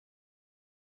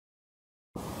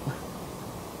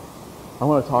I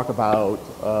want to talk about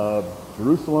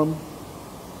Jerusalem,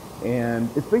 and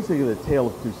it's basically the tale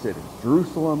of two cities,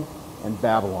 Jerusalem and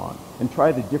Babylon, and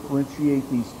try to differentiate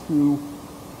these two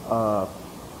power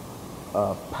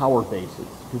bases,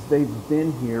 because they've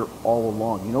been here all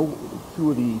along. You know, two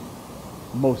of the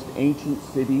most ancient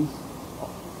cities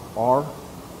are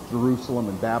Jerusalem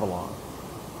and Babylon.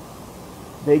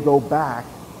 They go back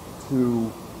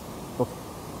to,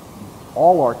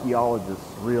 all archaeologists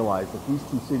realize that these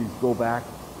two cities go back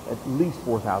at least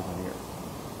 4,000 years.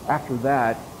 After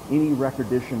that, any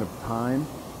recognition of time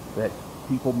that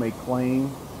people may claim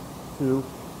to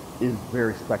is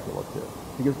very speculative,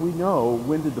 because we know,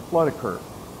 when did the flood occur?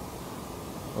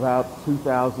 About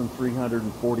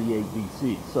 2,348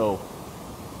 BC. So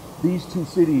these two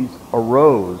cities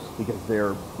arose because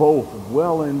they're both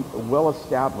well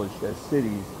established as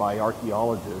cities by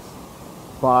archaeologists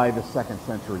by the 2nd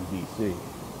century BC,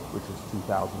 which is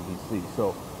 2000 BC.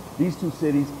 So these two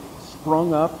cities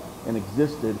sprung up and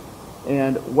existed.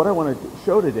 And what I want to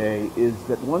show today is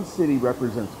that one city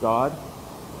represents God.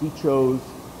 He chose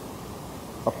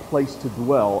a place to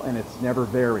dwell, and it's never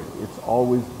varied. It's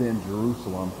always been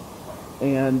Jerusalem.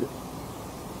 And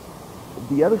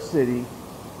the other city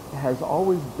has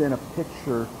always been a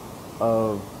picture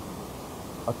of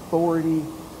authority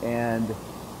and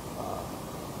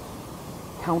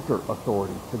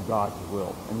counter-authority to God's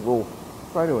will. And we'll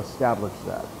try to establish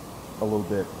that a little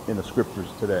bit in the scriptures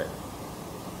today.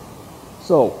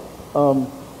 So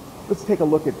let's take a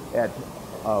look at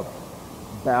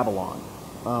Babylon.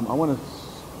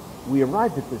 We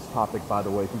arrived at this topic, by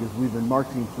the way, because we've been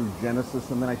marching through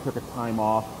Genesis, and then I took a time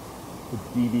off to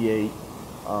deviate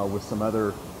with some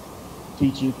other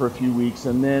teaching for a few weeks,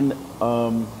 and then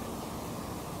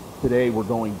today we're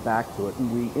going back to it,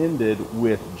 and we ended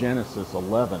with Genesis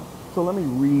 11. So let me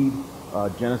read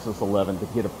Genesis 11 to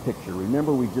get a picture.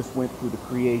 Remember, we just went through the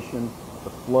creation,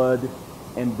 the flood,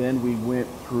 and then we went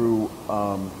through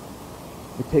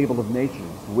the Table of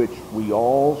Nations, which we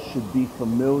all should be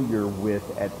familiar with,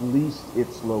 at least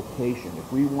its location.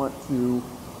 If we want to,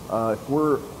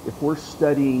 if we're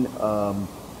studying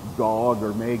Gog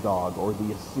or Magog, or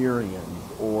the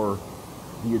Assyrians, or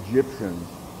the Egyptians,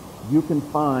 you can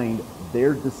find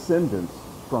their descendants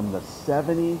from the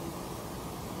 70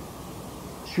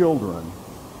 children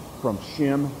from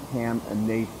Shem, Ham, and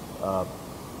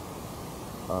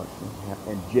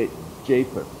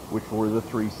Japheth, which were the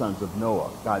three sons of Noah.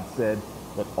 God said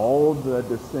that all the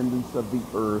descendants of the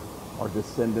earth are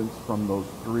descendants from those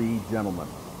three gentlemen,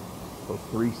 those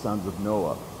three sons of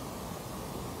Noah.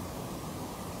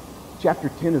 Chapter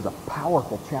 10 is a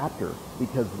powerful chapter,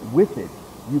 because with it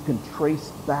you can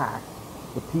trace back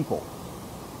the people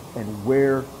and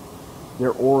where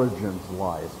their origins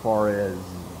lie, as far as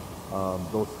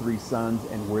those three sons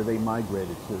and where they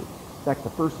migrated to. In fact, the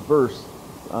first verse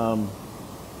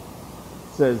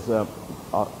says,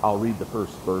 I'll read the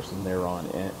first verse and thereon.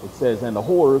 And it says, "And the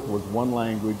whole earth was one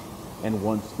language and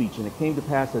one speech. And it came to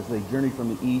pass, as they journeyed from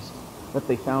the east, that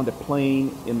they found a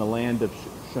plain in the land of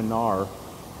Shinar,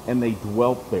 and they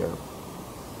dwelt there."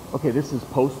 Okay, this is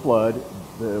post-flood.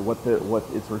 What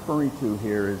it's referring to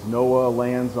here is Noah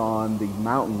lands on the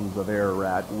mountains of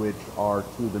Ararat, which are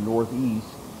to the northeast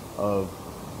of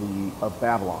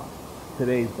Babylon,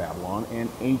 today's Babylon, and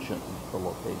ancient, the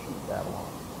location of Babylon.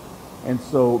 And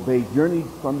so they journeyed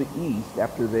from the east.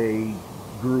 After they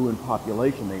grew in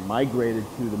population, they migrated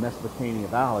to the Mesopotamia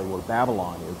Valley, where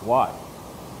Babylon is. Why?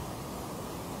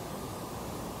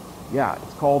 Yeah,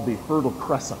 it's called the Fertile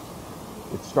Crescent.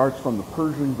 It starts from the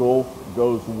Persian Gulf,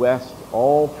 goes west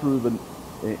all through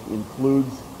it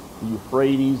includes the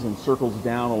Euphrates and circles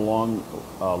down along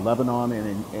Lebanon,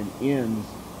 and ends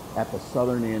at the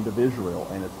southern end of Israel.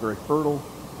 And it's very fertile,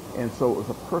 and so it was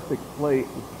a perfect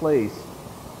place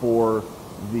for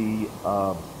the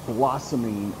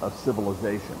blossoming of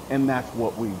civilization. And that's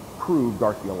what we proved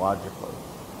archaeologically.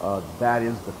 That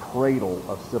is the cradle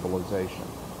of civilization.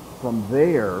 From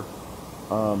there,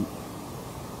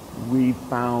 we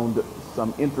found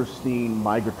some interesting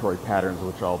migratory patterns,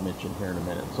 which I'll mention here in a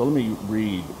minute. So let me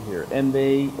read here. "And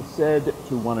they said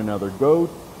to one another, Go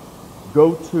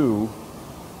to,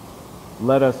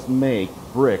 let us make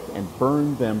brick and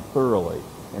burn them thoroughly.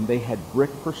 And they had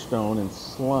brick for stone, and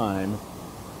slime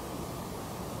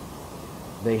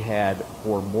they had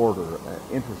for mortar."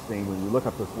 Interesting, when you look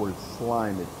up this word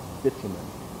slime, it's bitumen,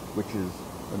 which is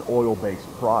an oil-based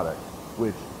product.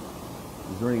 Which,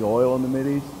 is there any oil in the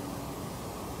Mideast?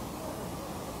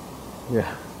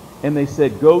 Yeah. "And they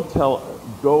said, Go to,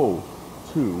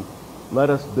 let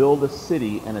us build a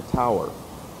city and a tower,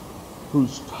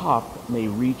 whose top may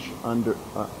reach unto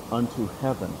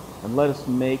heaven, and let us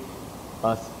make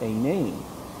us a name,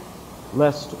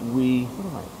 lest we, what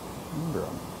am I, remember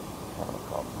I'm having a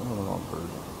problem, I'm on the wrong version.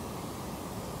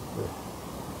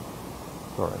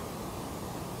 Sorry,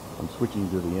 I'm switching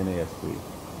to the NASB.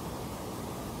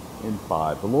 In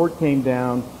 5, the Lord came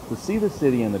down to see the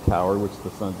city and the tower which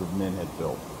the sons of men had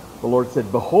built. The Lord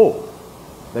said, behold,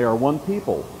 they are one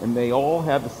people, and they all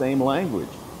have the same language.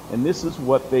 And this is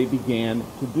what they began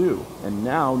to do. And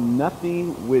now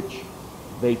nothing which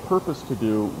they purpose to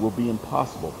do will be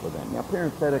impossible for them. Now,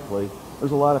 parenthetically,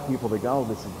 there's a lot of people that go, oh,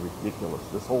 this is ridiculous.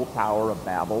 This whole Tower of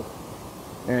Babel,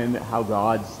 and how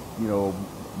God's,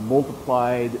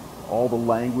 multiplied all the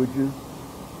languages.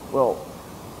 Well,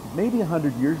 maybe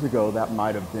 100 years ago, that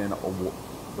might have been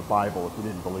the Bible, if you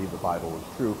didn't believe the Bible was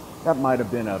true, that might have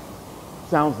been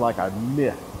sounds like a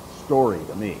myth story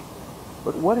to me.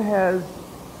 But what has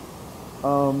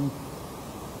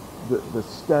the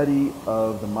study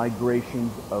of the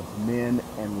migrations of men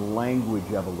and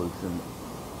language evolution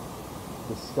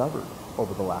discovered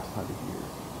over the last 100 years?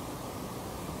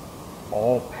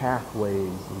 All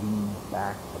pathways lead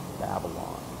back to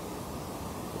Babylon,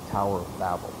 the Tower of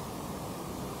Babel.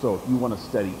 So if you want to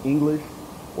study English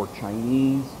or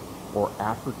Chinese or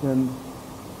African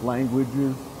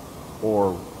languages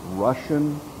or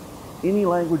Russian, any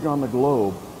language on the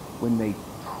globe, when they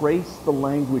trace the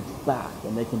language back,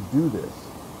 and they can do this,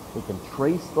 they can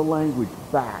trace the language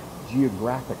back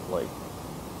geographically,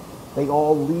 they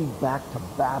all lead back to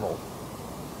Babel.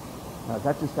 Now, is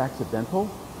that just accidental?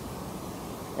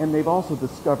 And they've also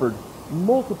discovered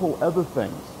multiple other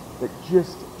things that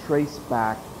just trace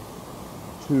back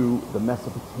to the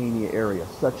Mesopotamia area,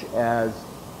 such as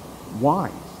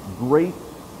wines, grape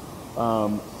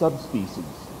subspecies.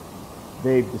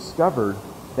 They've discovered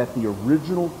that the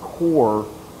original core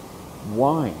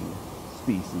wine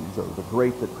species, or the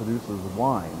grape that produces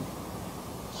wine,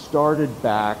 started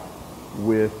back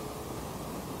with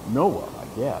Noah, I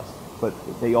guess, but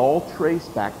they all trace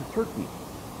back to Turkey.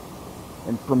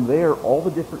 And from there, all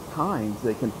the different kinds,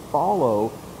 they can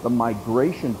follow the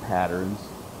migration patterns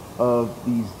of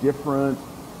these different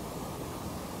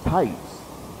types.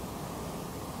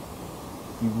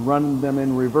 If you run them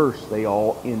in reverse, they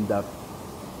all end up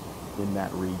in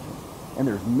that region. And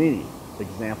there's many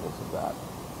examples of that.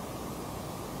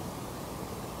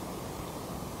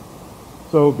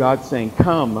 So God's saying,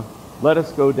 come, let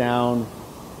us go down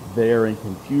there and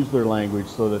confuse their language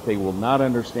so that they will not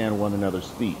understand one another's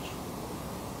speech.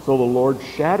 So the Lord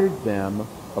scattered them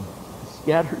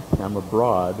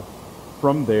abroad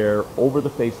from there over the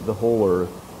face of the whole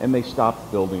earth, and they stopped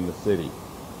building the city.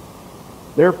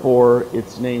 Therefore,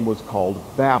 its name was called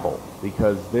Babel,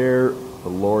 because there the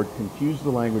Lord confused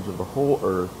the language of the whole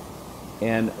earth,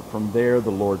 and from there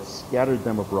the Lord scattered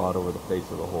them abroad over the face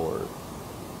of the whole earth.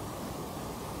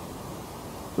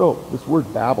 So, this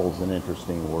word Babel is an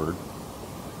interesting word.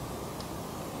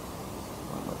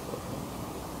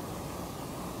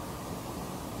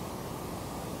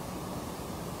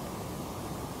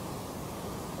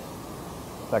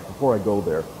 In fact, before I go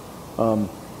there,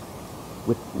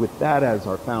 with that as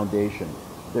our foundation,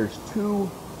 there's two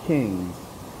kings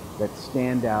that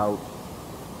stand out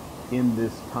in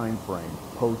this time frame,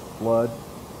 post-flood.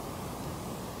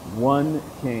 One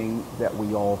king that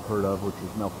we all heard of, which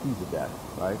is Melchizedek,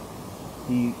 right?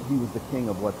 He was the king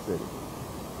of what city?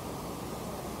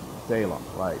 Salem,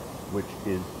 right? Which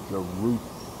is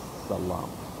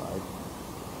Jerusalem, right?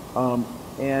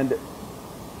 And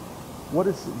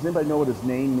does anybody know what his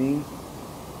name means?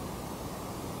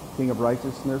 King of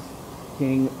righteousness,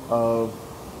 king of,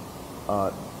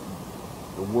 the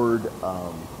word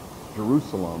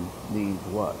Jerusalem means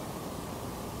what?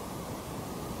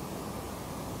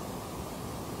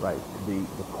 Right,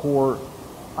 the core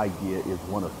idea is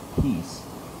one of peace.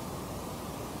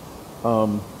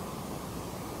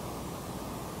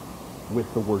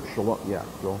 With the word shalom. Yeah,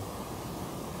 Joel?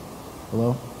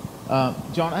 Hello?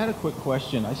 John, I had a quick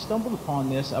question. I stumbled upon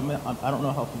this. I don't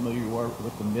know how familiar you are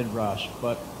with the Midrash,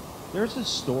 but there's a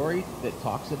story that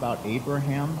talks about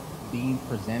Abraham being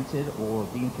presented or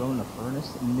being thrown in a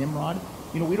furnace, Nimrod.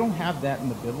 We don't have that in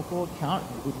the biblical account.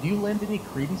 Do you lend any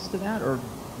credence to that, or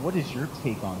what is your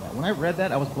take on that? When I read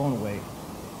that, I was blown away.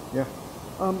 Yeah.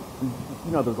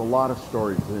 There's a lot of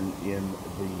stories in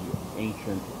the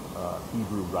ancient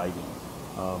Hebrew writings.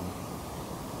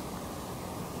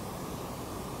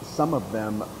 Some of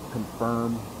them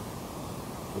confirm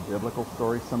the biblical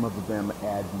story. Some of them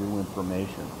add new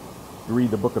information. You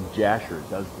read the book of Jasher, it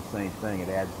does the same thing. It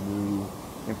adds new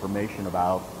information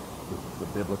about the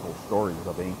biblical stories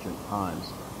of ancient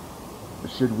times.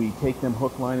 Should we take them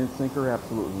hook, line, and sinker?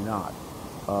 Absolutely not.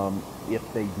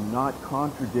 If they do not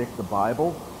contradict the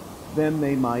Bible, then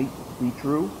they might be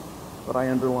true, but I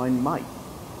underline might.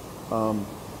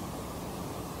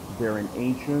 They're an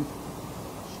ancient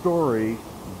story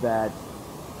that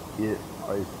is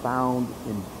found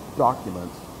in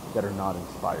documents that are not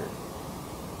inspired.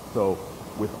 So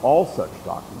with all such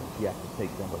documents, you have to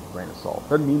take them with a grain of salt.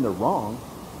 Doesn't mean they're wrong,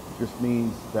 it just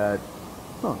means that,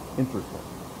 interesting.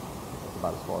 That's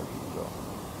about as far as you can go.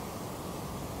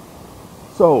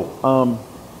 So,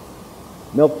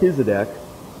 Melchizedek,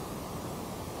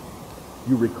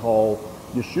 you recall,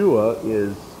 Yeshua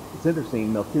is, it's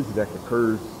interesting, Melchizedek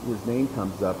occurs, his name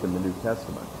comes up in the New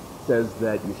Testament. It says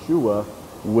that Yeshua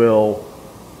will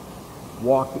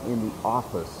walk in the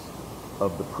office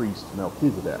of the priest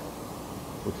Melchizedek,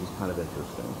 which is kind of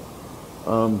interesting.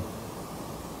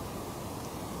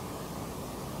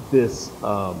 This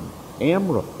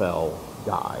Amraphel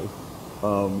guy,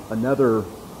 another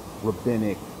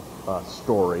rabbinic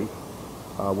story,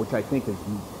 which I think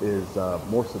is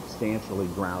more substantially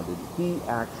grounded. He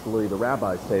actually, the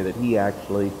rabbis say that he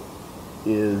actually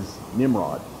is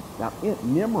Nimrod. Now,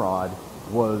 Nimrod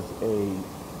was a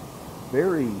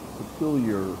very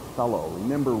peculiar fellow.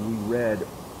 Remember, we read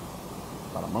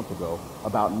about a month ago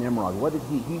about Nimrod. What did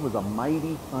he? He was a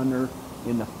mighty hunter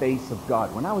in the face of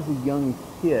God. When I was a young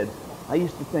kid, I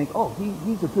used to think, oh,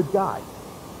 he's a good guy.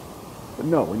 But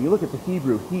no, when you look at the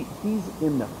Hebrew, he's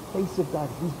in the face of God.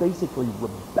 He's basically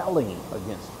rebelling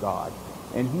against God,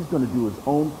 and he's going to do his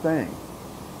own thing.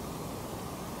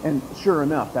 And sure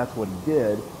enough, that's what he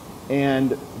did.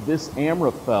 And this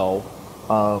Amraphel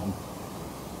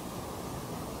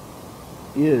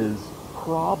is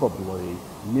probably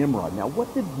Nimrod. Now,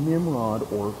 what did Nimrod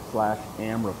or /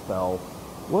 Amraphel,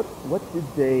 what did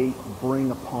they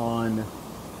bring upon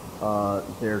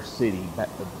their city,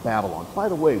 Babylon? By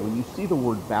the way, when you see the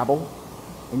word Babel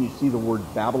and you see the word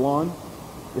Babylon,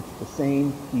 it's the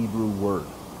same Hebrew word.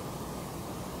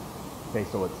 Okay,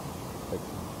 so it's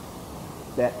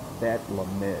Bet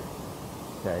Lamed.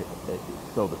 Okay,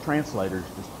 so the translators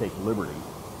just take liberty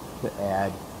to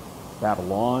add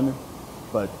Babylon,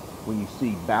 but when you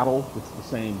see Babel, it's the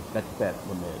same Bet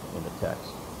Lamed in the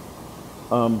text.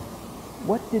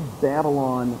 What did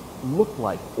Babylon look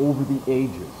like over the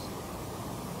ages?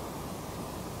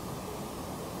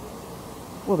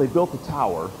 Well, they built a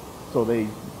tower,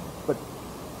 but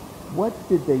what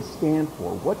did they stand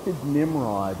for? What did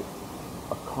Nimrod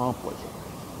accomplish?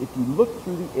 If you look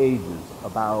through the ages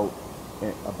about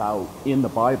in the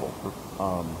Bible,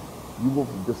 you will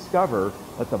discover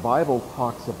that the Bible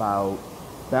talks about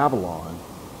Babylon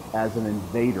as an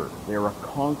invader. They're a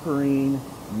conquering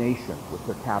nation with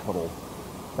their capital,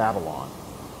 Babylon.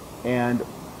 And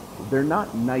they're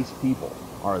not nice people,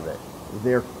 are they?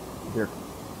 They're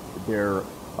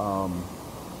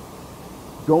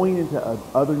going into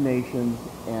other nations,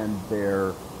 and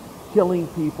they're killing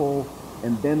people,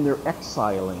 and then they're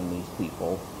exiling these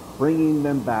people, bringing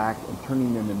them back and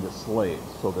turning them into slaves.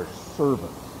 So they're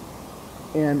servants.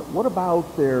 And what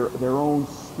about their own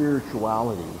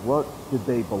spirituality? What did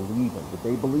they believe in? Did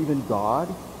they believe in God?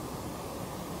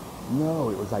 No,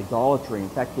 it was idolatry. In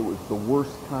fact, it was the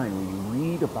worst kind. When you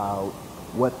read about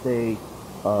what they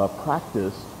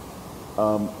practiced,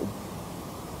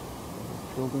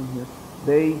 children here,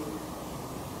 they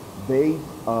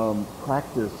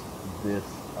practiced this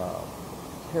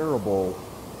terrible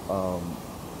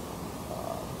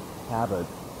habit,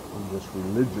 this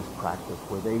religious practice,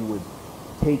 where they would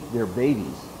take their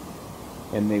babies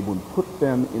and they would put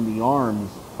them in the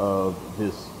arms of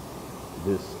this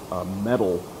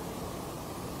metal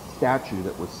statue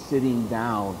that was sitting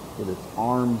down with its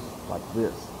arms like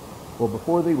this. Well,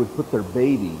 before they would put their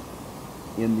baby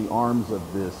in the arms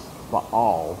of this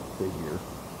Baal figure,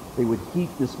 they would heat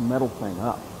this metal thing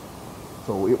up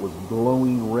so it was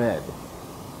glowing red.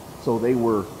 So the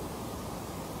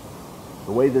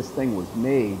way this thing was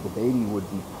made, the baby would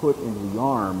be put into the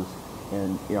arms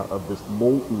of this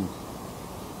molten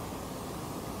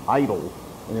idol,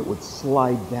 and it would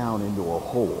slide down into a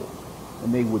hole.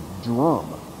 And they would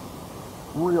drum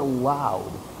real loud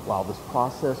while this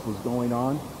process was going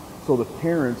on, so the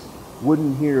parents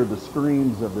wouldn't hear the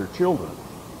screams of their children.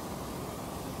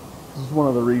 This is one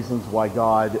of the reasons why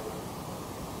God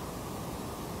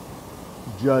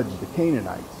judged the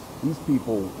Canaanites. These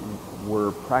people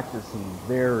were practicing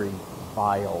very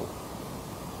vile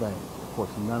things. Of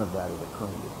course, none of that is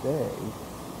occurring today.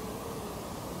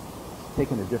 It's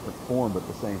taken a different form, but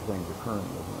the same thing's occurring,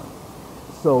 isn't it?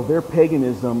 So their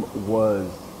paganism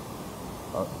was,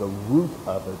 the root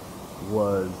of it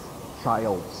was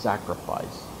child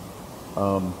sacrifice.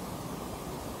 The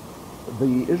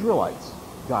Israelites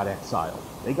got exiled.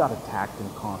 They got attacked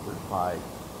and conquered by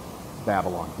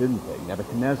Babylon, didn't they?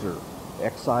 Nebuchadnezzar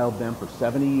exiled them for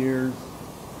 70 years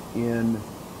in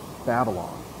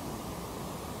Babylon.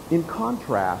 In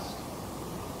contrast,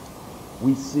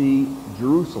 we see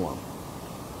Jerusalem.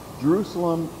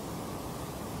 Jerusalem,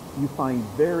 you find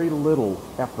very little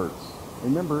efforts.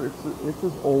 Remember, it's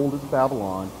as old as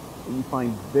Babylon, and you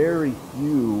find very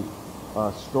few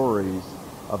stories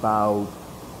about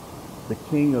the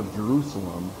king of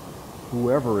Jerusalem,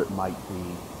 whoever it might be,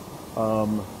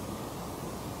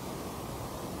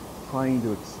 trying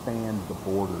to expand the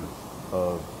borders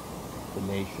of the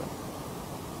nation.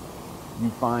 You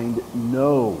find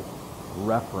no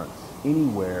reference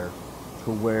anywhere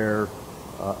to where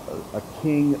a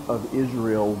king of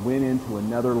Israel went into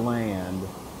another land,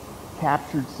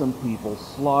 captured some people,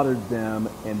 slaughtered them,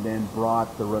 and then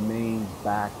brought the remains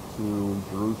back to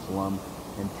Jerusalem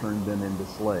and turned them into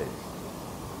slaves.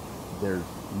 There's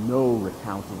no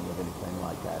recounting of anything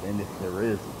like that, and if there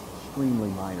is, it's extremely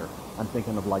minor. I'm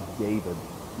thinking of like David.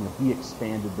 You know, he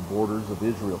expanded the borders of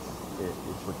Israel.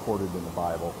 It's recorded in the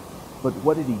Bible. But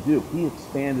what did he do? He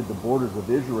expanded the borders of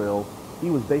Israel. He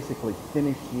was basically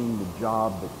finishing the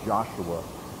job that Joshua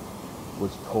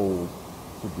was told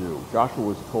to do. Joshua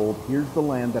was told, here's the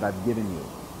land that I've given you.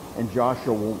 And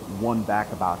Joshua won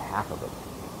back about half of it.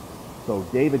 So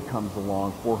David comes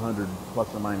along 400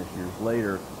 plus or minus years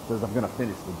later, says, I'm going to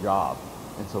finish the job.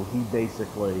 And so he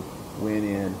basically went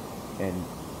in and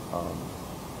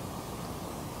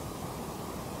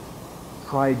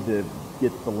tried to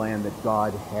get the land that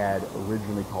God had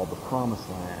originally called the Promised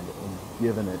Land and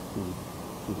given it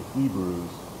to the Hebrews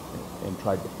and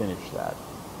tried to finish that.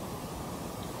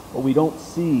 But we don't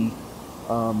see,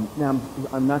 now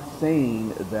I'm not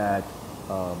saying that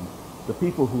the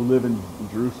people who live in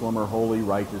Jerusalem are holy,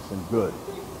 righteous, and good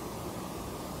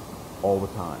all the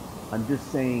time. I'm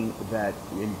just saying that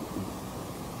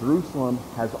Jerusalem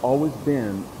has always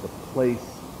been the place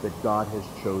that God has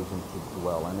chosen to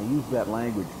dwell. And I use that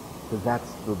language because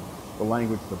that's the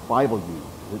language the Bible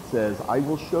uses. It says, I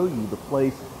will show you the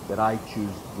place that I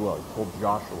choose to dwell. He told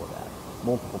Joshua that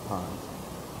multiple times.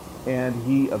 And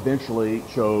he eventually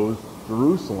chose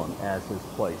Jerusalem as his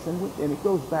place. And it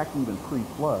goes back even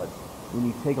pre-flood. When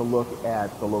you take a look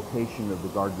at the location of the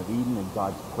Garden of Eden and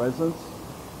God's presence,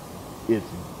 it's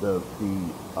the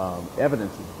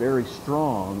evidence is very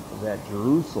strong that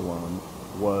Jerusalem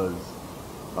was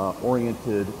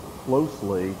oriented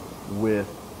closely with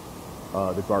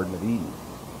the Garden of Eden.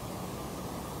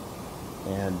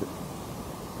 And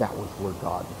that was where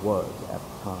God was at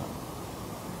the time.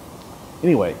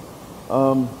 Anyway,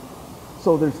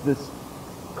 so there's this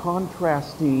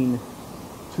contrasting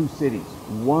two cities.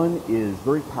 One is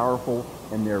very powerful,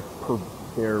 and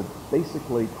they're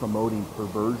basically promoting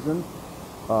perversion.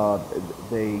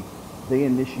 They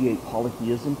initiate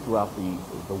polytheism throughout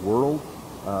the world.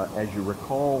 As you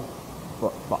recall,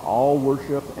 Baal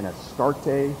worship and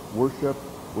Astarte worship,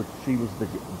 which she was the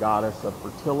goddess of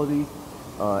fertility,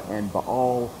 and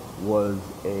Baal was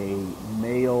a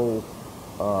male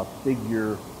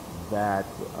figure that,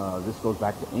 this goes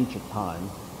back to ancient times,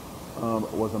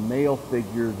 was a male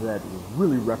figure that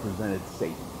really represented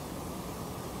Satan.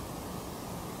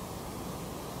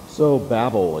 So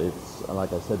Babel, it's,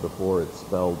 like I said before, it's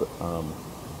spelled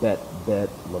Bet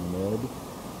Lamed.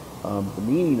 The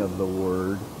meaning of the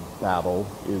word Babel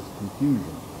is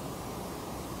confusion.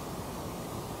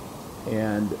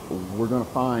 And we're going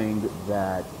to find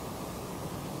that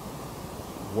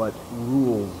what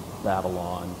rules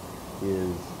Babylon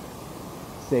is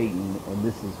Satan, and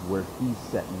this is where he's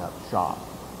setting up shop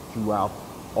throughout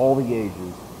all the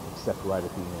ages, except right at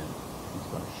the end. He's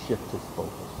going to shift his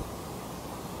focus.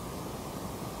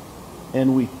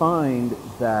 And we find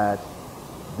that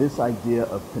this idea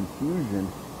of confusion,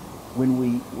 when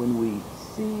we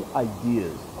see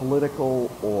ideas,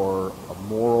 political or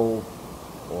moral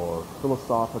or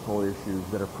philosophical issues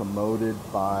that are promoted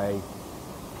by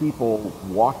people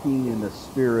walking in the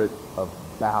spirit of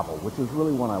Babel, which is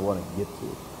really what I want to get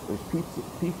to. There's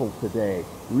people today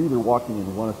who are either walking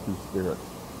in one of two spirits,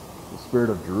 the spirit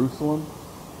of Jerusalem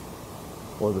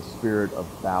or the spirit of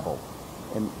Babel.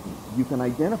 And you can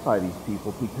identify these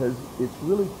people because it's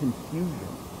really confusion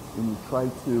when you try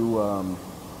to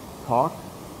talk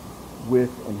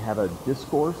with and have a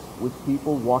discourse with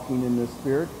people walking in this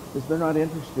spirit, because they're not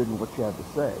interested in what you have to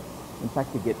say. In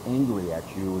fact, they get angry at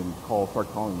you and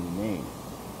start calling you names.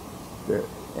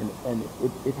 And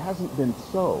it hasn't been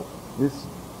so. This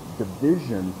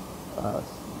division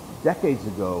decades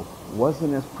ago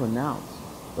wasn't as pronounced.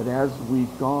 But as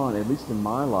we've gone, at least in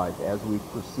my life, as we've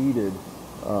proceeded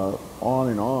on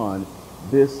and on,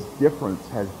 this difference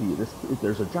has been,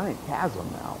 there's a giant chasm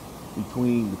now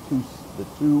between the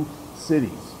two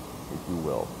cities, if you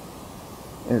will.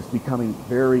 And it's becoming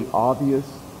very obvious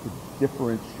to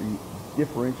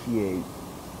differentiate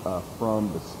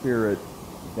from the spirit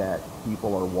that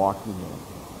people are walking in.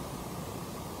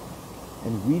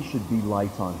 And we should be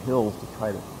lights on hills to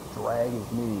try to drag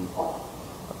as many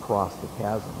across the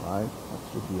chasm, right? That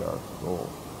should be our goal.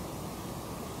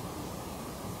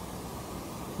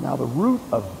 Now, the root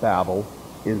of Babel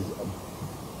is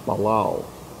Balal.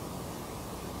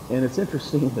 And it's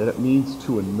interesting that it means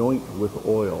to anoint with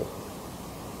oil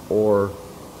or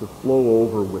to flow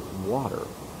over with water.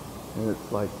 And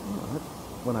it's like,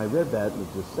 when I read that in the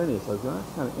Descendants, I was going,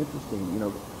 that's kind of interesting. You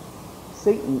know,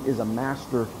 Satan is a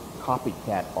master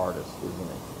copycat artist, isn't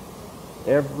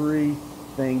he?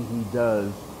 Everything he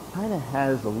does kind of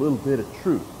has a little bit of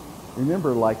truth.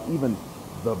 Remember, like even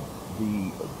the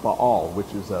Baal,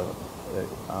 which is a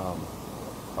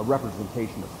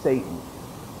representation of Satan,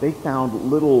 they found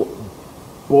little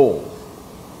bulls,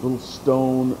 little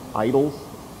stone idols,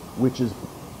 which is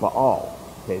Baal.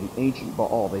 Okay, the ancient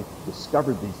Baal. They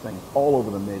discovered these things all over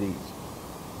the Mideast.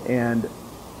 And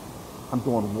I'm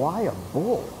going, why a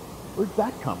bull? Where'd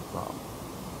that come from?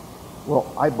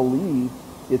 Well, I believe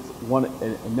it's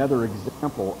another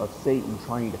example of Satan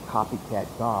trying to copycat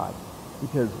God.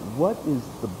 Because what is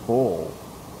the bull,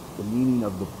 the meaning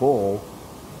of the bull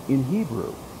in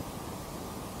Hebrew?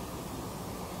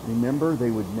 Remember,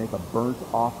 they would make a burnt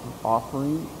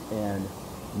offering, and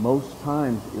most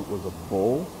times it was a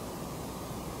bull.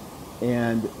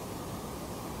 And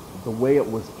the way it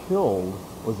was killed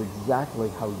was exactly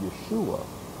how Yeshua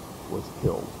was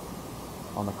killed,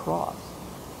 on the cross.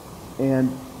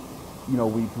 And, you know,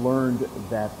 we've learned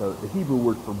that the Hebrew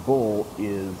word for bull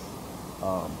is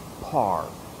par,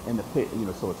 and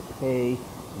so it's pei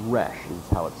resh is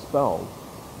how it's spelled.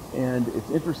 And it's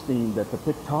interesting that the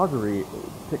pictography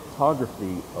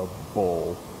of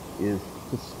bull is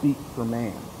to speak for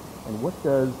man. And what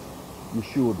does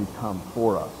Yeshua become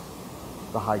for us?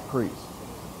 The high priest.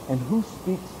 And who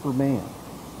speaks for man?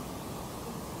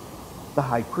 The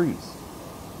high priest.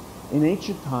 In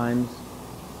ancient times,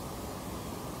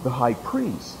 the high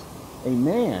priest, a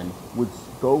man, would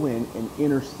go in and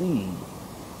intercede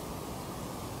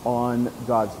on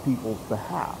God's people's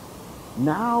behalf.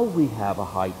 Now we have a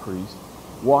high priest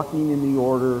walking in the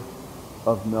order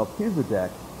of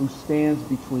Melchizedek, who stands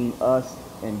between us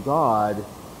and God,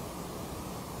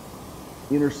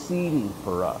 interceding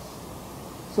for us.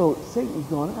 So Satan's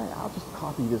going, I'll just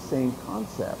copy the same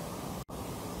concept.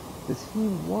 Because he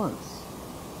wants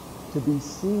to be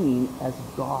seen as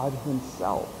God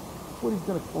himself. That's what he's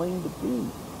going to claim to be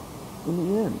in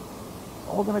the end. It's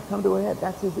all going to come to a head.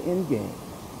 That's his end game.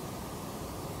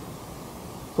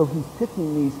 So he's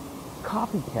picking these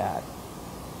copycat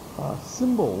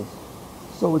symbols.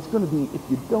 So it's going to be, if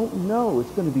you don't know,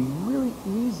 it's going to be really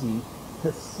easy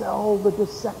to sell the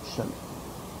deception.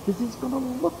 Because he's going to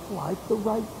look like the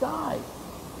right guy.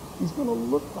 He's going to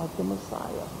look like the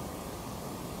Messiah.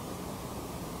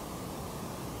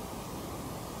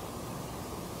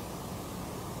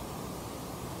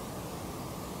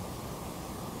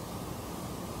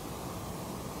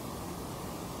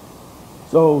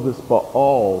 So this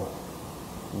Baal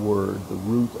word, the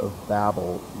root of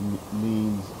Babel,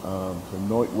 means to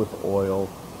anoint with oil,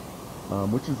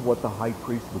 which is what the high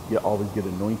priest would always get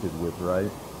anointed with, right?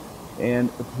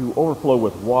 And to overflow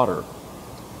with water.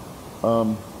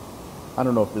 I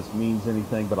don't know if this means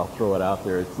anything, but I'll throw it out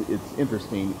there. It's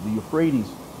interesting. The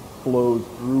Euphrates flows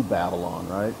through Babylon,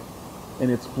 right? And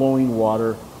it's flowing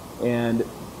water, and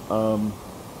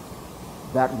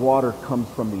that water comes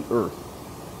from the earth,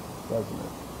 doesn't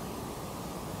it?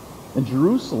 In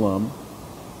Jerusalem,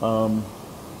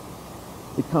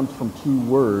 it comes from two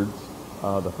words.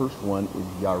 The first one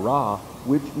is Yara,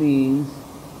 which means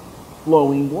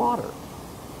flowing water.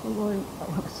 I'm going,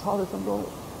 when I saw this, I'm going,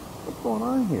 what's going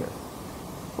on here?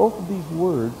 Both of these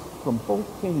words from both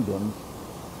kingdoms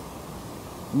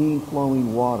mean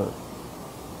flowing water.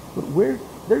 But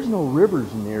there's no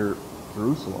rivers near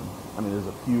Jerusalem. I mean, there's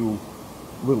a few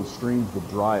little streams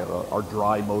that are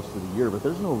dry most of the year, but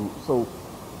there's no, so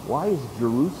why is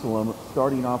Jerusalem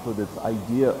starting off with its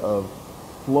idea of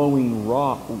flowing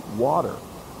raw water?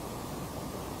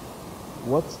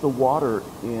 What's the water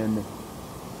in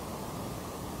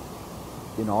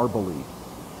our belief,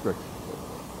 strict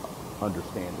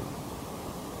understanding?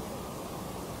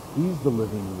 He's the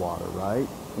living water, right?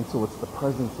 And so it's the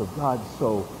presence of God.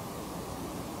 So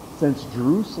since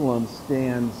Jerusalem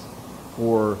stands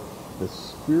for the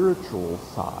spiritual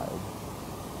side,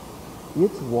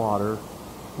 its water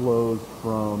flows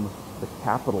from the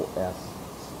capital S,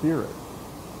 Spirit.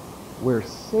 Where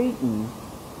Satan,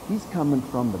 he's coming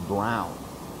from the ground.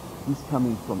 He's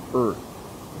coming from earth.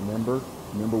 Remember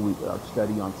our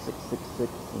study on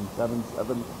 666 and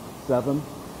 777?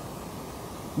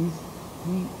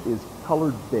 He is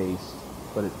color based,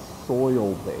 but it's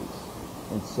soil based.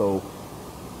 And so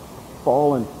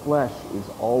fallen flesh is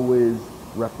always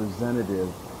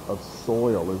representative of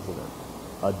soil, isn't it?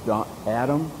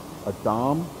 Adam,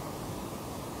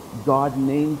 God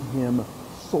named him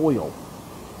soil,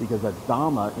 because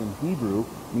Adama in Hebrew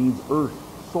means earth,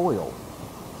 soil.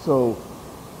 So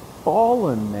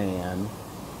fallen man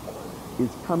is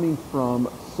coming from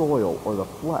soil or the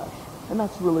flesh. And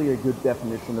that's really a good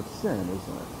definition of sin,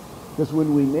 isn't it? Because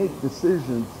when we make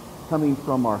decisions coming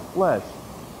from our flesh,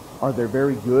 are they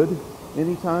very good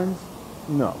many times?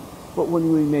 No. But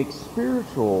when we make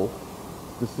spiritual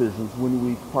decisions, when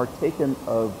we partaken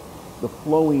of the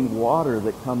flowing water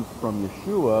that comes from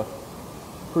Yeshua,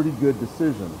 pretty good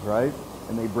decisions, right?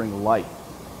 And they bring light.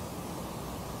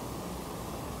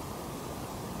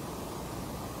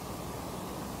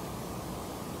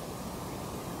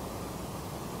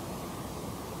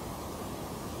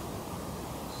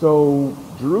 So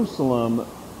Jerusalem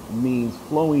means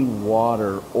flowing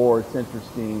water, or it's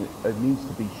interesting, it means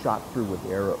to be shot through with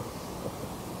arrows,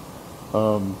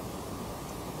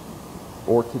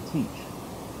 or to teach.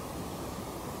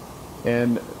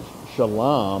 And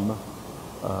Shalom,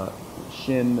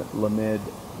 Shin Lamed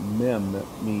Mem,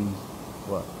 means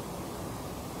what?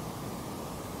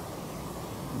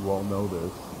 You all know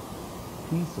this.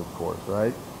 Peace, of course,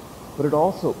 right? But it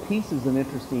also, peace is an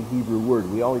interesting Hebrew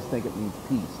word. We always think it means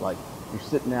peace, like you're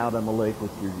sitting out on the lake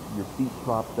with your feet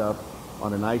propped up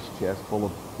on an ice chest full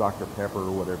of Dr. Pepper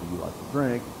or whatever you like to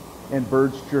drink, and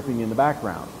birds chirping in the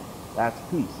background. That's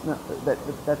peace. No,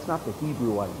 that's not the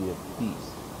Hebrew idea of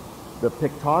peace. The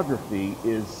pictography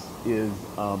is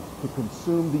to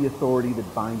consume the authority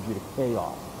that binds you to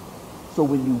chaos. So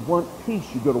when you want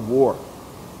peace, you go to war.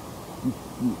 You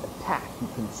attack, you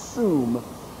consume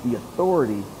the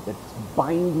authority that's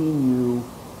binding you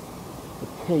to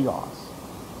chaos.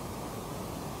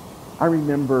 I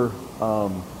remember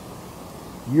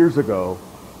years ago,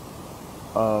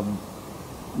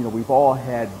 we've all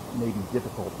had maybe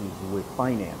difficulties with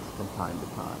finance from time to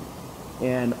time.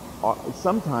 And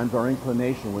sometimes our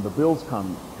inclination when the bills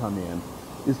come in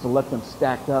is to let them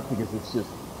stack up, because it's just,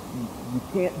 you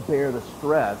can't bear the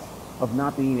stress of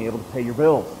not being able to pay your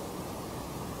bills.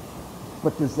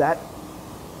 But does that,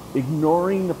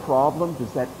 ignoring the problem,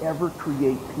 does that ever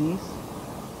create peace?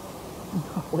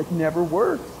 No, it never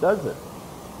works, does it?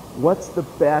 What's the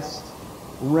best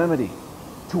remedy?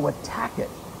 To attack it.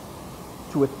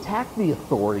 To attack the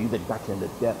authority that got you into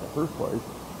debt in the first place.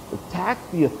 Attack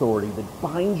the authority that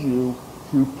binds you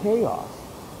to chaos.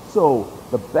 So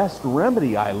the best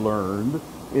remedy I learned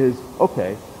is,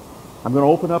 okay, I'm going to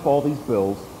open up all these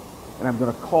bills and I'm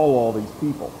going to call all these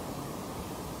people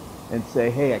and say,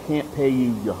 hey, I can't pay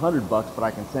you $100, but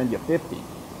I can send you 50.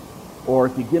 Or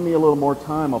if you give me a little more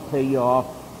time, I'll pay you off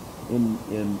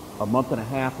in a month and a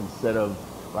half instead of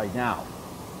right now.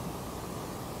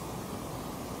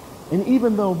 And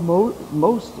even though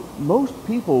most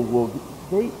people will,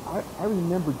 I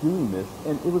remember doing this,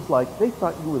 and it was like they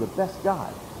thought you were the best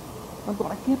guy. I'm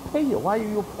going, I can't pay you. Why are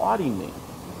you applauding me?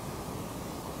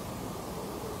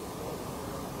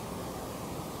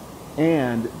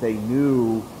 And they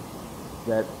knew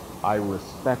that I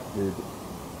respected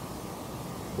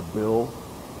the bill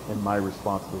and my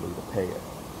responsibility to pay it.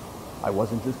 I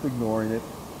wasn't just ignoring it.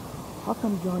 How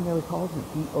come John never calls me?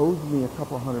 He owes me a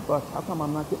couple of $100. How come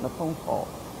I'm not getting a phone call?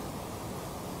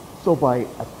 So by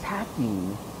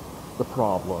attacking the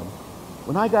problem,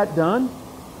 when I got done,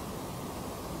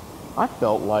 I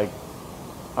felt like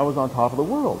I was on top of the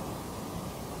world,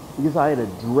 because I had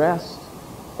addressed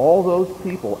all those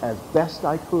people as best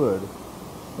I could.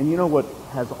 And you know what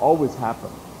has always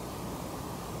happened?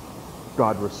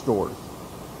 God restores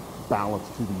balance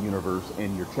to the universe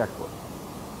and your checkbook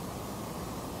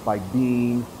by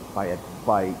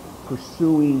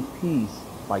pursuing peace,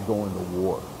 by going to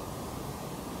war.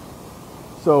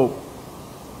 So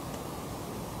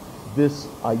this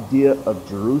idea of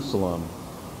Jerusalem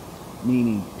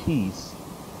meaning peace,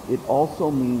 it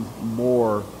also means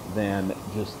more than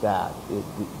just that.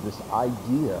 This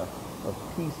idea of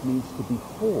peace means to be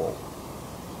whole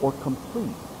or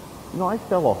complete. You know, I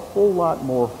felt a whole lot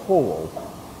more whole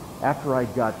after I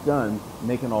got done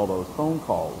making all those phone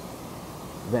calls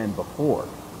than before.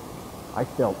 I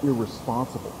felt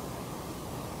irresponsible.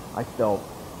 I felt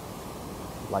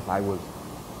like I was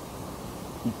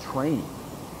betraying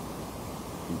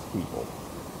these people.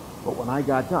 But when I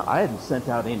got done, I hadn't sent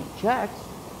out any checks,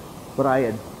 but I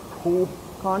had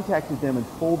contacted them and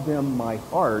told them my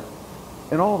heart,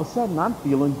 and all of a sudden I'm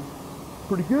feeling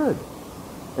pretty good.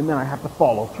 And then I have to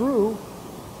follow through.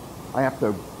 I have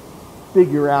to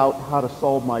figure out how to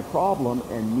solve my problem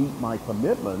and meet my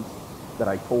commitments that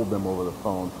I told them over the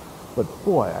phone. But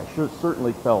boy, I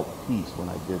certainly felt peace when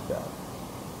I did that.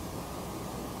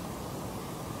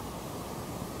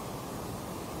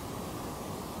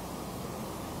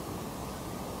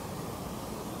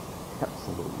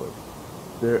 Absolutely.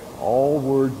 All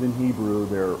words in Hebrew,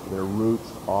 their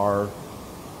roots are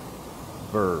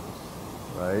verbs,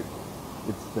 right?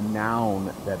 It's the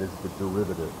noun that is the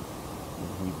derivative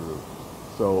in Hebrew.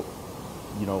 So,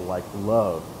 like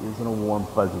love isn't a warm,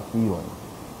 fuzzy feeling,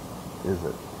 is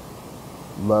it?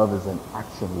 Love is an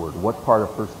action word. What part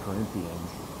of 1 Corinthians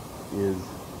is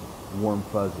warm,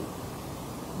 fuzzy?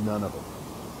 None of it.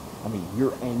 I mean,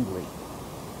 you're angry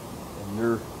and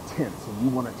you're tense and you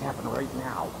want it to happen right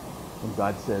now. And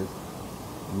God says,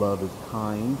 love is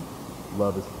kind,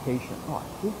 love is patient. Oh, I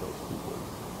hate those two words.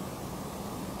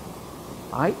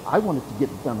 I want it to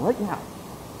get done right now.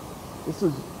 This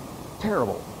is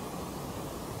terrible.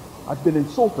 I've been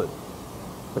insulted.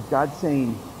 But God's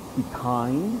saying, be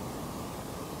kind.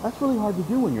 That's really hard to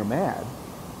do when you're mad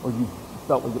or you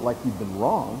felt like you've been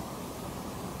wrong,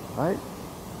 right?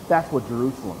 That's what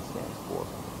Jerusalem stands for.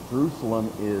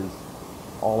 Jerusalem is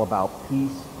all about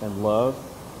peace and love,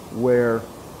 where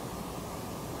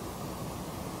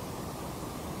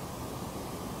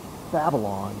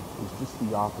Babylon is just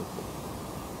the opposite.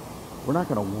 We're not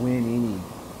going to win any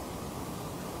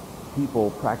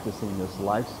people practicing this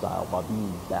lifestyle by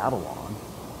being Babylon.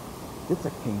 It's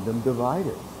a kingdom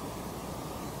divided.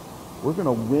 We're going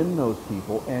to win those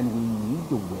people, and we need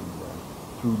to win them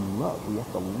through love. We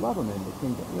have to love them in the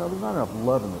kingdom. There's not enough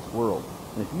love in this world.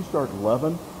 And if you start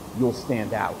loving, you'll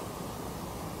stand out.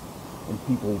 And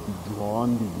people will be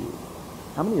drawn to you.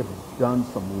 How many have done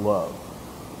some love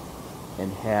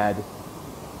and had,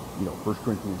 1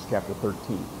 Corinthians chapter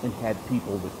 13, and had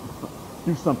people that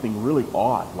do something really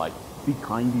odd, like be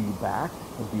kind to you back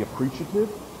and be appreciative?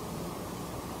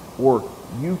 Or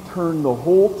you turn the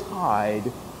whole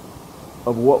tide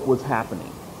of what was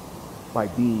happening by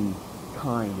being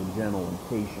kind and gentle and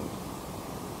patient.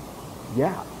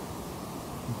 Yeah,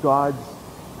 God's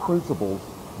principles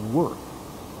work.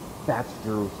 That's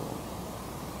Jerusalem.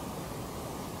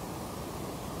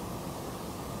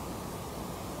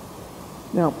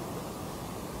 Now,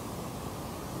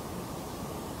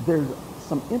 there's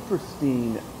some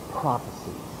interesting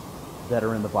prophecies that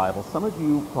are in the Bible. Some of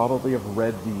you probably have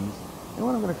read these. And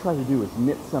what I'm going to try to do is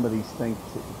knit some of these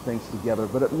things together,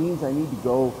 but it means I need to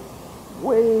go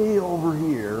way over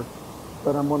here,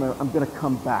 but I'm going to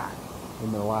come back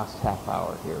in the last half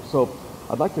hour here. So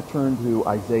I'd like to turn to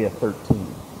Isaiah 13.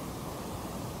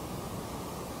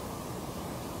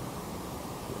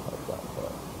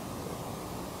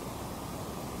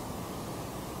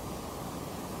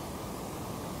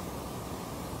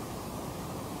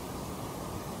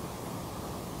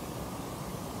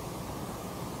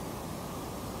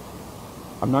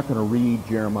 I'm not going to read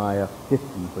Jeremiah 50,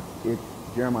 but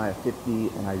Jeremiah 50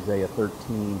 and Isaiah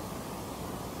 13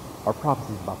 are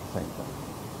prophecies about the same thing.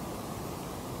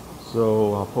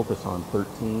 So I'll focus on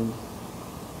 13.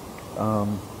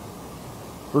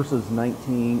 Verses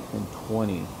 19 and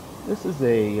 20. This is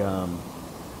a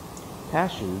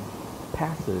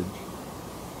passage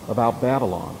about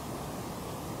Babylon.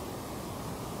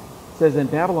 It says, in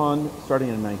Babylon, starting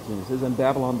in 19, it says, in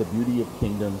Babylon, the beauty of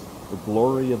kingdoms, the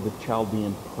glory of the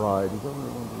Chaldean pride. Is that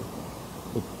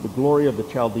what it was? The glory of the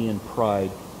Chaldean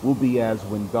pride will be as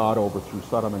when God overthrew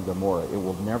Sodom and Gomorrah. It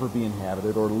will never be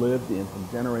inhabited or lived in from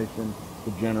generation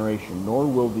to generation, nor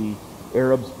will the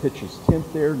Arabs pitch his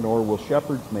tent there, nor will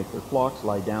shepherds make their flocks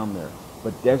lie down there.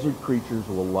 But desert creatures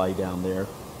will lie down there,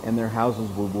 and their houses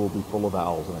will be full of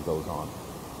owls, and it goes on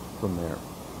from there.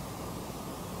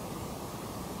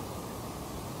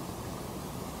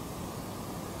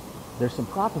 There's some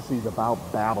prophecies about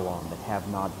Babylon that have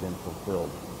not been fulfilled.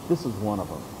 This is one of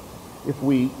them. If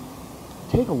we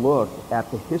take a look at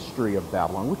the history of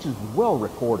Babylon, which is well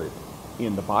recorded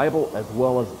in the Bible as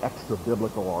well as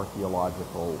extra-biblical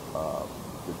archaeological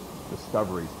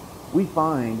discoveries, we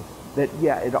find that,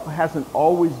 it hasn't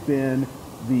always been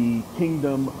the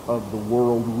kingdom of the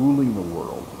world ruling the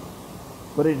world,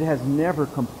 but it has never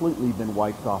completely been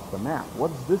wiped off the map.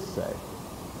 What does this say?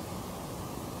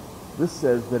 This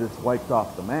says that it's wiped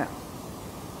off the map,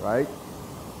 right?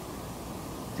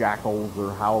 Jackals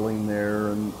are howling there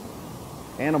and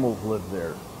animals live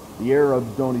there. The Arabs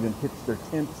don't even pitch their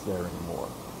tents there anymore.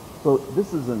 So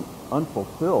this is an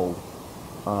unfulfilled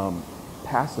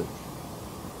passage.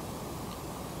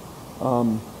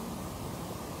 I'm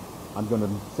going to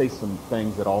say some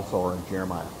things that also are in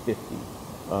Jeremiah 50.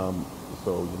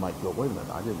 So you might go, wait a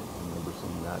minute, I didn't remember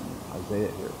seeing that in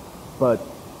Isaiah here. But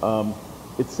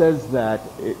it says that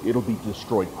it'll be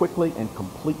destroyed quickly and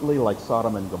completely like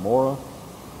Sodom and Gomorrah.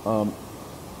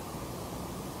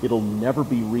 It'll never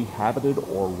be rehabited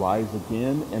or rise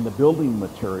again, and the building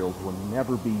materials will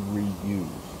never be reused.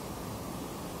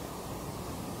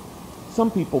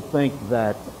 Some people think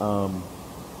that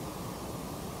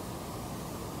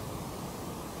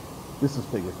this is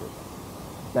figurative.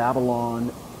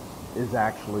 Babylon is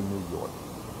actually New York,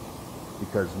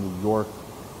 because New York,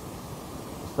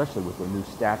 especially with the new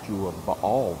statue of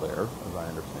Baal there, as I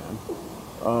understand,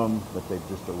 that they've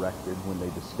just erected when they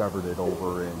discovered it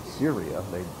over in Syria.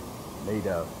 They made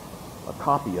a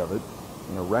copy of it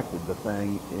and erected the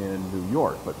thing in New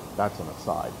York, but that's an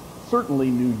aside.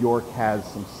 Certainly New York has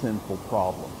some sinful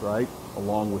problems, right?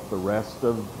 Along with the rest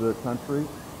of the country,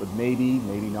 but maybe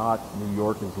not. New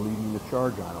York is leading the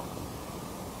charge, I don't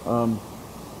know.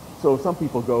 So some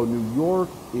people go, New York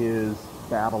is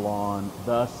Babylon,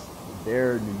 thus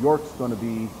New York's going to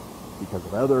be, because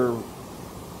of other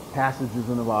passages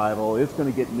in the Bible, it's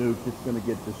going to get nuked, it's going to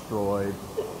get destroyed.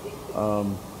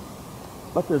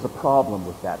 But there's a problem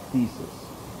with that thesis.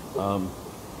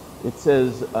 It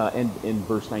says in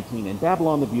verse 19, "And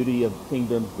Babylon, the beauty of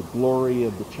kingdoms, the glory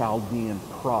of the Chaldean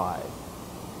pride."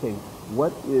 Okay, who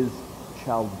are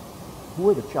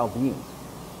the Chaldeans?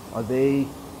 Are they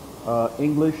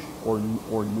English or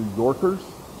New Yorkers?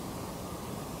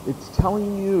 It's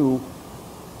telling you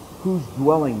who's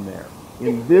dwelling there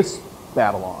in this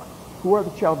Babylon. Who are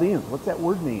the Chaldeans? What's that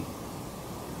word mean?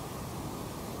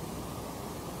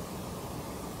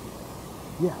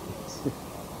 Yeah,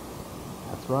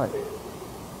 that's right.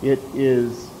 It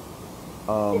is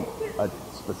a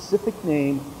specific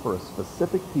name for a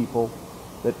specific people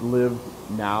that lived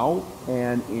now,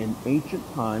 and in ancient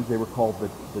times they were called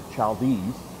the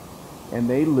Chaldees, and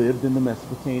they lived in the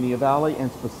Mesopotamia Valley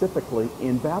and specifically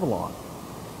in Babylon.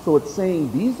 So it's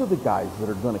saying these are the guys that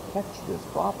are going to catch this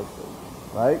prophecy,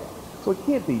 right? So it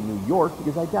can't be New York,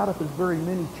 because I doubt if there's very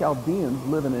many Chaldeans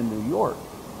living in New York,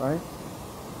 right?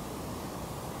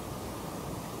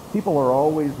 People are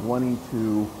always wanting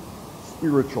to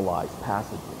spiritualize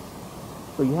passages.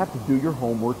 So you have to do your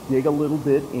homework, dig a little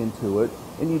bit into it,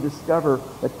 and you discover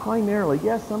that primarily,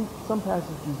 yes, some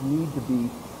passages need to be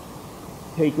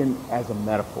taken as a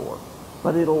metaphor,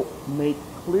 but it'll make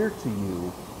clear to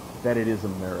you that it is a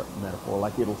metaphor.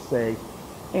 Like it'll say,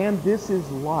 and this is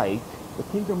like, the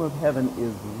kingdom of heaven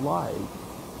is like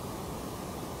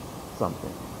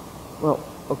something. Well,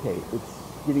 okay, it's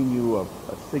giving you a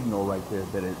signal right there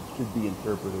that it should be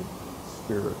interpreted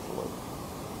spiritually.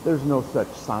 There's no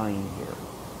such sign here.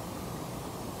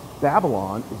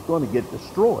 Babylon is going to get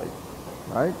destroyed,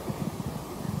 right?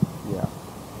 Yeah.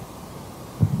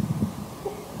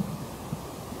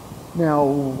 Now,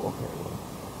 okay, we'll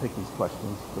take these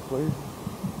questions quickly.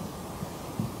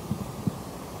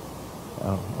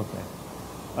 Oh, okay.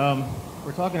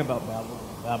 We're talking about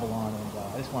Babylon, and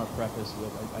I just want to preface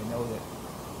with, I know that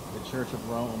the Church of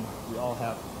Rome, we all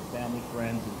have family,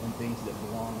 friends, and things that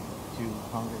belong to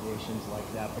congregations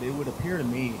like that, but it would appear to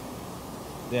me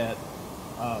that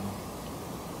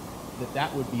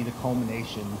that would be the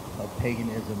culmination of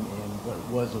paganism in what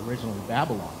was originally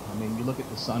Babylon. I mean, you look at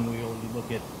the sun wheel, you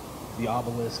look at the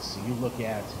obelisks, you look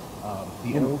at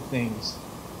the old things.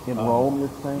 In Rome, you're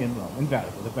saying? In Rome, in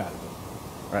Vatican, the Vatican.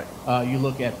 Right. You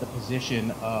look at the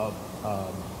position of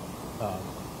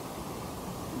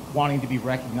wanting to be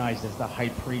recognized as the high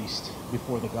priest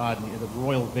before the God, the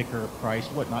royal vicar of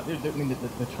Christ, whatnot. I mean,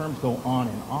 the terms go on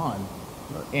and on.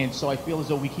 Right. And so I feel as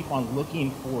though we keep on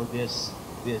looking for this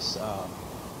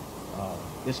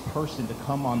person to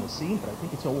come on the scene, but I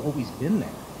think it's always been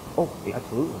there. Oh,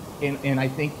 absolutely. And I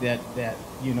think that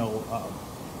you know,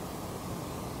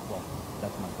 well,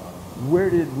 that's my thought on it. Where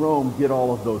did Rome get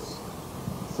all of those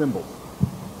symbols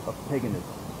of paganism?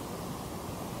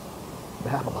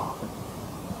 Babylon.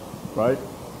 Right?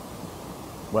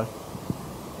 What?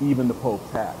 Even the Pope's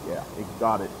hat, yeah. It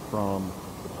got it from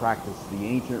the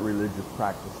ancient religious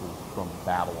practices from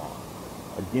Babylon.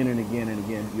 Again and again and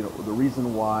again. You know, the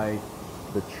reason why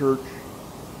the church,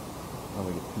 I don't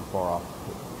want to get too far off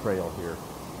the trail here,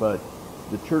 but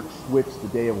the church switched the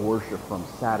day of worship from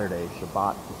Saturday,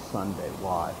 Shabbat, to Sunday.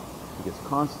 Why? Because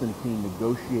Constantine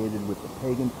negotiated with the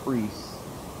pagan priests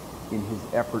in his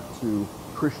effort to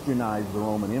Christianize the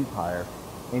Roman Empire,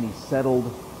 and he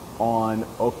settled on,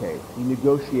 okay, he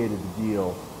negotiated the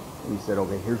deal, and he said,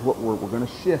 okay, here's what we're going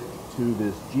to shift to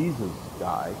this Jesus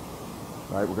guy,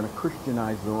 right? We're going to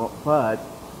Christianize the Rome, but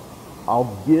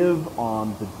I'll give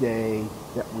on the day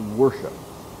that we worship.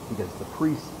 Because the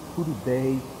priests,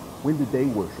 when did they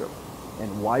worship?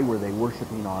 And why were they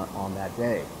worshiping on that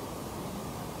day?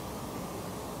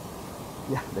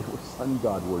 Yeah, they were sun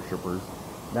god worshipers.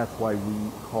 That's why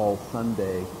we call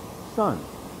Sunday Sun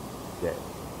Day.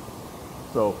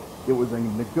 So it was a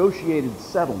negotiated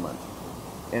settlement,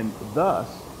 and thus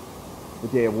the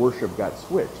day of worship got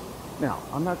switched. Now,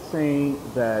 I'm not saying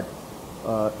that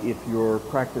if you're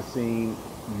practicing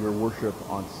your worship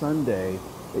on Sunday,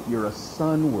 that you're a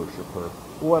sun worshiper.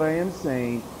 What I am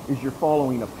saying is you're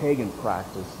following a pagan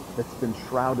practice that's been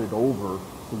shrouded over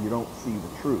so you don't see the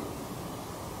truth.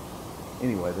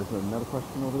 Anyway, there's another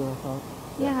question over there, I thought?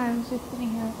 Yeah, I was just sitting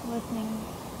here listening,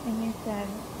 and you said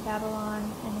Babylon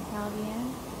and the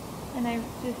Chaldeans, and it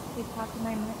popped in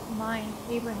my mind,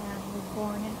 Abraham was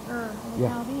born in Ur of the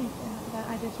Chaldees, and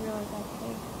I just realized that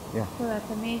today. Yeah. So that's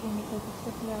amazing, because the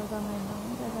scripture that was on my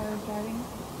mind as I was driving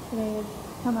today is,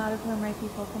 come out of her, my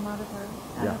people, come out of her,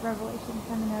 out of Revelation,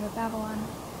 coming out of Babylon.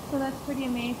 So that's pretty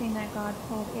amazing that God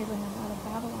called Abraham out of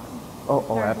Babylon.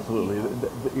 Oh, absolutely.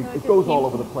 It goes all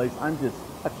over the place. I'm just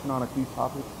touching on a few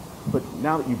topics. But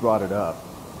now that you brought it up,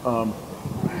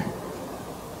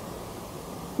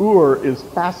 Ur is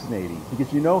fascinating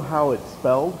because you know how it's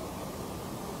spelled?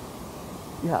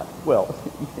 Yeah, well,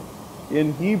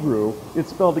 in Hebrew, it's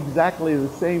spelled exactly the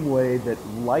same way that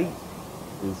light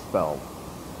is spelled.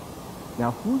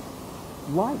 Now, who's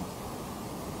light?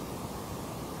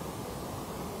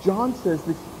 John says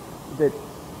that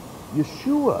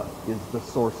Yeshua is the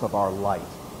source of our light,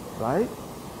 right?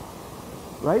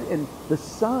 Right? And the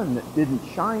sun didn't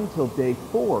shine till day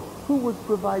 4. Who was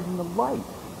providing the light?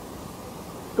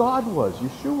 God was.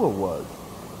 Yeshua was.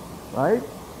 Right?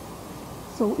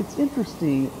 So it's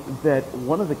interesting that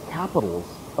one of the capitals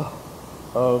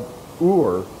of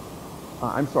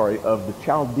the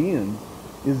Chaldeans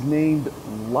is named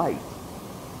Light.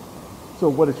 So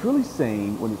what it's really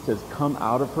saying when it says, come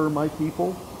out of her, my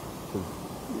people, because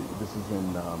this is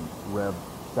in Rev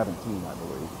 17, I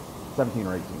believe, 17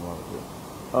 or 18, one of the two.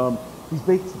 He's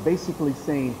basically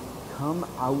saying, come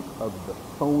out of the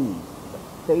phony, the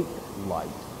fake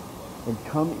light, and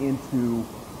come into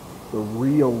the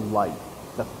real light.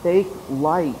 The fake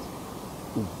light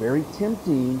is very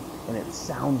tempting, and it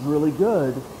sounds really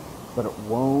good, but it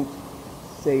won't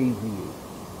save you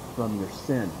from your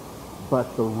sin.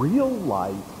 But the real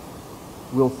light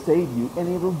will save you, and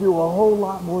it'll do a whole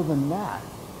lot more than that.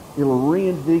 It'll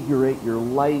reinvigorate your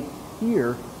light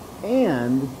here,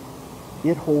 and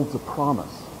it holds a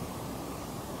promise,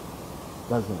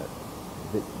 doesn't it?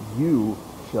 That you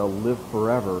shall live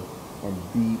forever and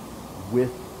be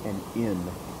with and in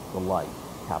the light,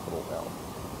 capital L,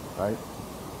 right?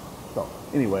 So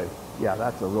anyway, yeah,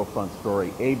 that's a real fun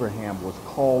story. Abraham was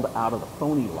called out of the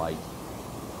phony light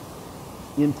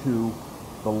into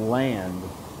the land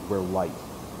where light,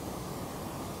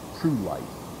 true light,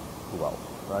 dwelt,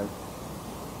 right?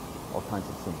 All kinds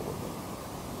of symbolism.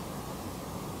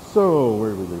 So,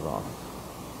 where do we leave off?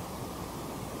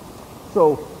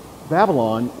 So,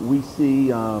 Babylon, we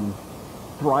see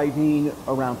thriving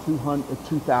around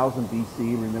 2000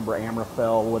 BC. Remember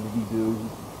Amraphel, what did he do?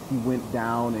 He went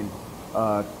down and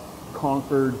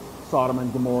conquered Sodom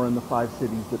and Gomorrah and the 5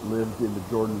 cities that lived in the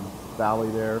Jordan Valley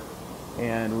there.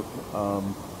 And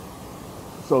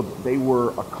so they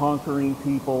were a conquering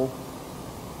people.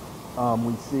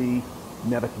 We see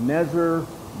Nebuchadnezzar,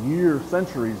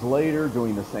 centuries later,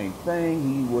 doing the same thing.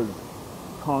 He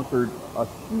conquered a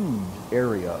huge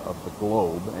area of the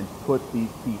globe and put these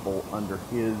people under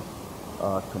his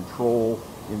control,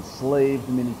 enslaved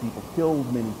many people,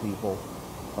 killed many people,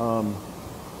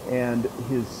 and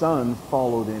his sons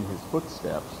followed in his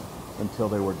footsteps until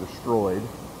they were destroyed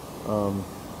a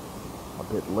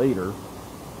bit later.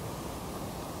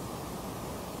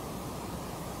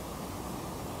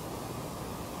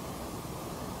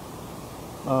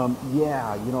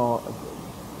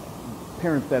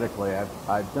 Parenthetically,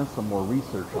 I've done some more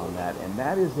research on that, and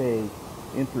that is a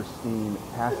interesting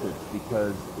passage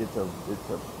because it's a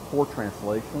poor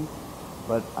translation,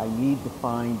 but I need to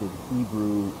find a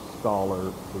Hebrew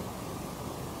scholar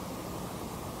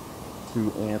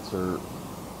to answer,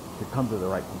 to come to the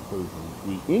right conclusion.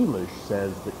 The English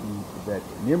says that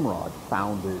Nimrod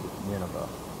founded Nineveh,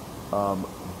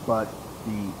 but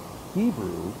the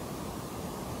Hebrew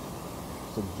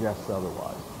suggests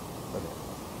otherwise. Okay.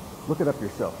 Look it up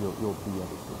yourself. You'll be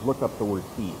interested. Look up the word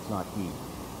he. It's not he.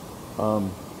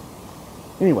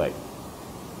 Anyway.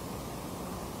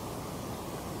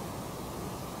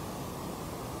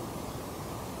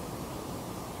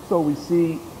 So we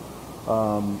see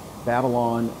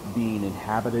Babylon being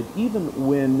inhabited, even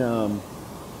when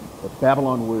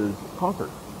Babylon was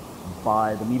conquered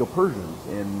by the Medo-Persians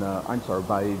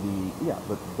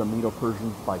the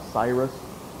Medo-Persians by Cyrus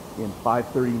in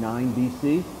 539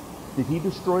 BC. Did he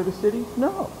destroy the city?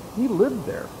 No, he lived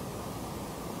there.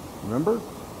 Remember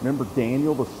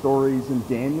Daniel, the stories in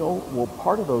Daniel? Well,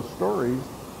 part of those stories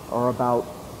are about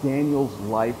Daniel's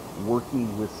life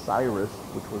working with Cyrus,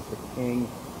 which was the king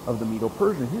of the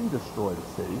Medo-Persians. He didn't destroy the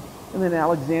city. And then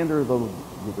Alexander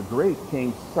the Great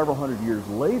came several hundred years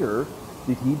later.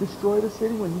 Did he destroy the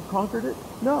city when he conquered it?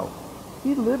 No.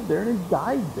 He lived there and he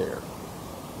died there.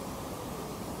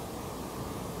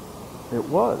 It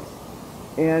was.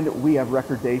 And we have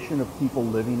recordation of people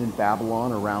living in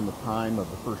Babylon around the time of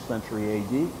the 1st century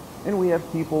AD. And we have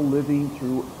people living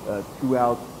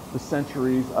throughout the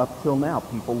centuries up till now.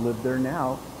 People live there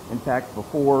now. In fact,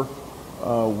 before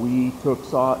we took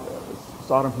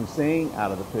Saddam Hussein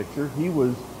out of the picture, he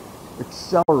was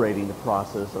accelerating the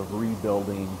process of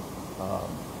rebuilding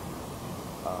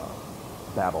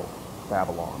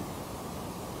Babylon.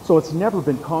 So it's never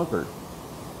been conquered.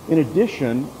 In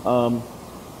addition,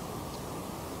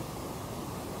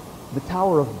 the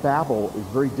Tower of Babel is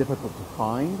very difficult to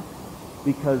find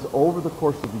because over the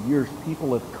course of the years,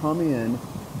 people have come in,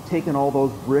 taken all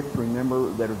those bricks, remember,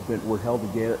 that were held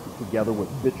together with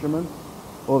bitumen.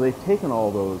 Well, they've taken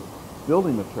all those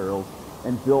building materials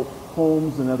and built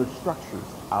homes and other structures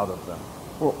out of them.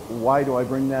 Well, why do I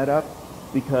bring that up?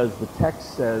 Because the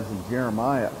text says in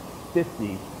Jeremiah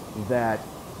 50 that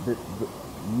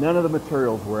none of the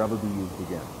materials will ever be used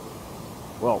again.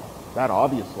 Well, that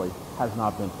obviously has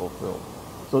not been fulfilled.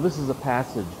 So this is a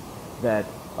passage that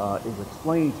is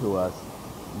explaining to us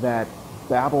that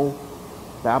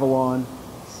Babylon,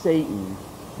 Satan,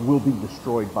 will be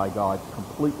destroyed by God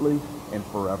completely and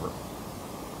forever.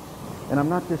 And I'm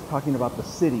not just talking about the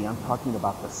city, I'm talking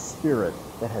about the spirit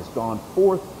that has gone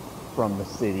forth from the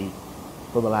city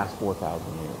for the last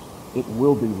 4,000 years. It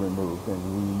will be removed, and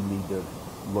we need to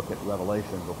look at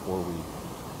Revelation before we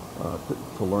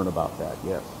to learn about that.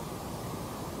 Yes.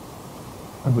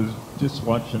 I was just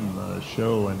watching the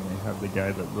show, and they have the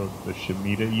guy that wrote the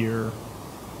Shemitah year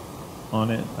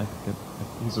on it.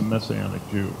 He's a Messianic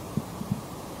Jew,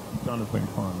 Jonathan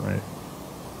Kahn, right?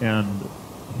 And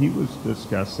he was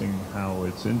discussing how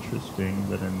it's interesting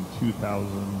that in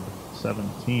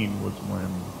 2017 was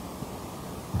when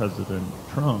President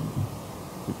Trump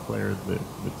declared that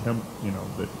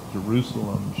that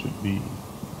Jerusalem should be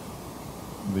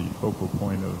the focal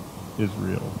point of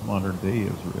Israel, modern day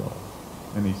Israel.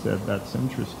 And he said that's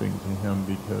interesting to him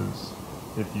because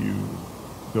if you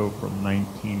go from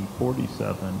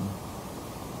 1947,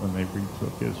 when they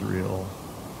retook Israel,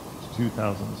 to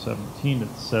 2017,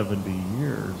 it's 70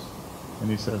 years. And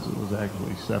he says it was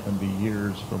actually 70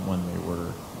 years from when they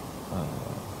were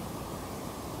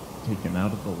taken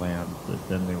out of the land, that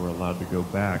then they were allowed to go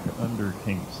back under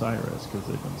King Cyrus, because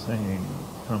they've been saying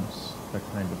Trump's a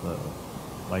kind of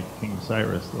like King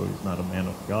Cyrus, though he's not a man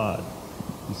of God.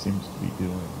 He seems to be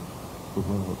doing the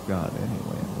will of God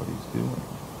anyway in what he's doing.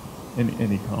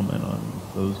 Any comment on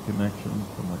those connections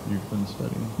from what you've been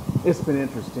studying? It's been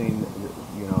interesting,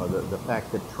 the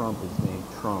fact that Trump is named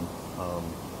Trump,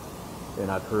 and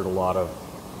I've heard a lot of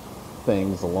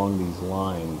things along these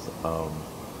lines.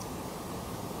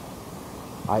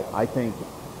 I think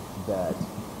that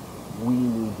we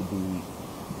need to be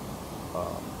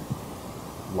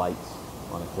lights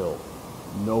on a hill.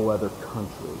 No other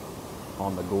country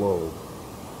on the globe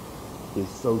is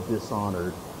so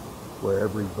dishonored, where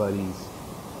everybody's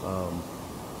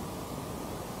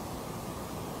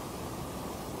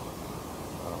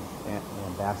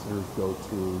ambassadors go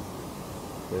to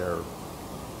their,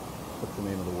 what's the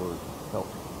name of the word? Help.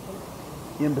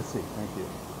 Embassy, thank you.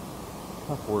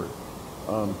 Tough word.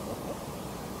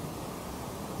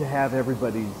 To have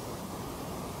everybody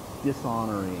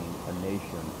dishonoring a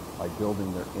nation by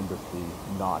building their embassy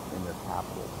not in their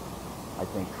capital. I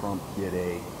think Trump did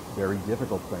a very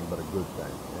difficult thing, but a good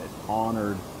thing. And it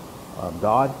honored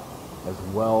God as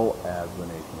well as the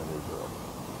nation of Israel.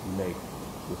 You may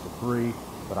disagree,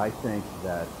 but I think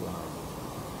that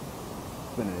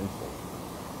it's been an insult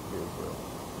to Israel.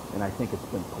 And I think it's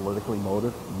been politically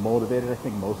motivated. I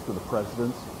think most of the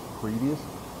presidents previous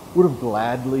would have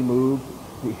gladly moved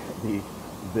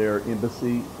their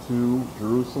embassy to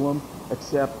Jerusalem,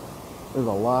 except there's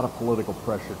a lot of political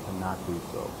pressure to not do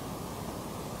so.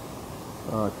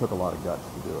 It took a lot of guts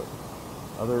to do it.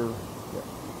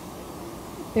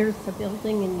 There's a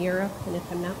building in Europe, and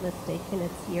if I'm not mistaken,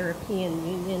 it's the European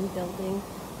Union building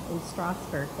in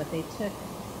Strasbourg, but they took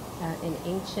an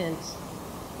ancient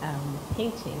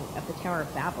painting of the Tower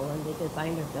of Babel, and they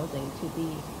designed their building to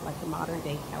be like the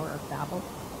modern-day Tower of Babel.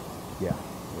 Yeah,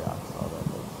 I saw that.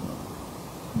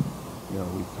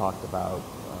 We've talked about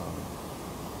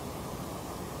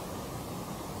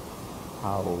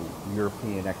how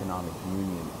European Economic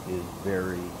Union is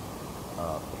very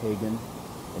pagan.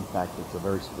 In fact, it's a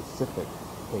very specific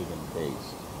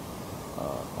pagan-based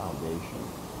foundation.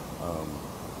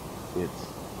 It's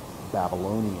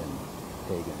Babylonian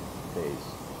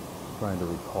pagan-based. Trying to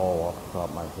recall off the top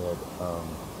of my head.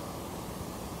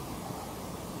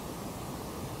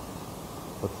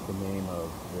 What's the name of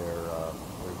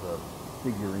there's a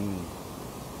figurine.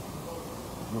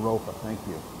 Europa, thank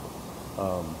you.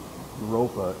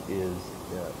 Europa is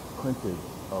printed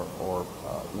or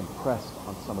impressed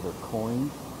on some of their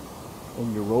coins,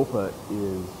 and Europa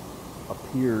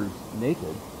appears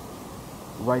naked,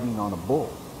 riding on a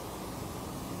bull.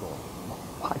 So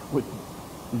why would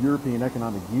the European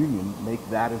Economic Union make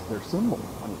that as their symbol?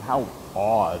 I mean, how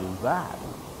odd is that?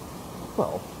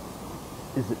 Well,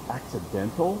 is it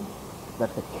accidental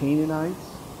that the Canaanites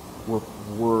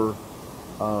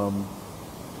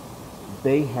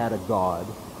they had a god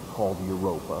called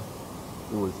Europa?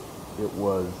 It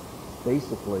was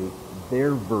basically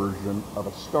their version of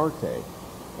Astarte.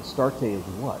 Astarte is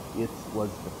what? It was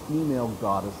the female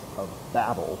goddess of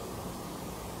Babel,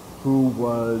 who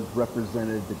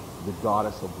represented the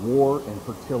goddess of war and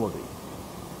fertility.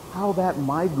 How that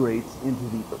migrates into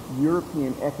the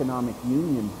European Economic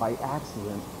Union by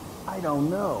accident, I don't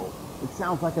know. It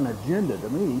sounds like an agenda to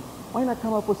me. Why not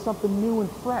come up with something new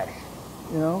and fresh?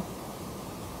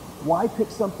 Why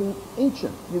pick something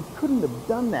ancient? You couldn't have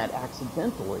done that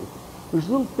accidentally. There's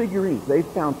little figurines they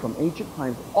found from ancient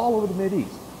times all over the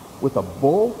Mideast with a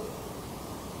bull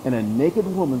and a naked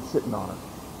woman sitting on it.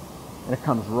 And it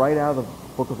comes right out of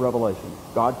the book of Revelation.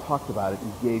 God talked about it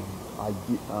and gave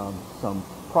some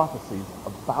prophecies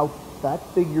about that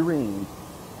figurine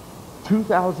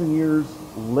 2,000 years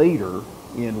later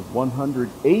in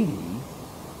 180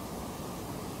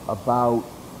 about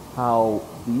how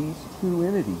these two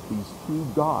entities, these two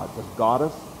gods, a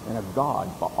goddess and a god,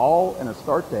 Baal and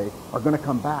Astarte, are going to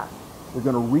come back. They're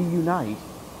going to reunite,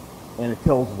 and it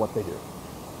tells what they do.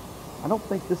 I don't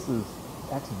think this is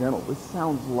accidental. This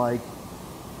sounds like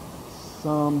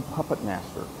some puppet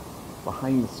master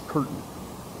behind this curtain.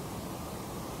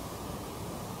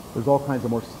 There's all kinds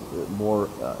of more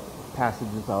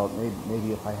passages out.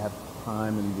 Maybe if I have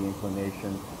time and the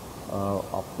inclination,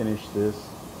 I'll finish this.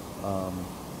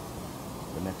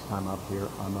 The next time I'm up here.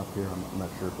 I'm not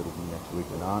sure if it'll be next week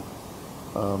or not.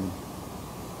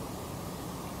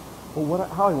 Well,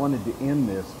 how I wanted to end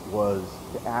this was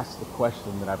to ask the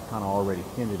question that I've kind of already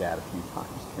hinted at a few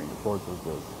times during the course of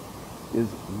this: is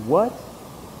what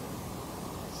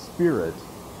spirit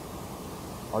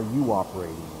are you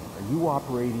operating in? Are you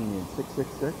operating in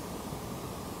 666?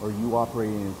 Or are you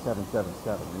operating in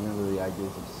 777? Remember the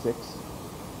ideas of six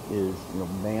is,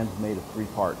 man's made of three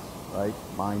parts, right?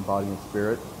 Mind, body, and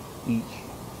spirit. Each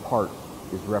part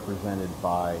is represented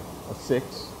by a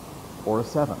 6 or a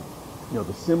 7.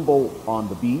 The symbol on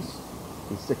the beast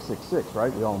is 666,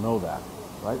 right? We all know that,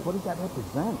 right? What does that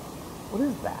represent? What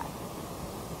is that?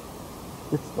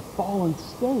 It's the fallen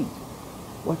state.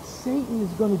 What Satan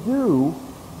is going to do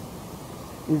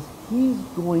is he's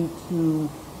going to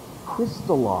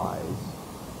crystallize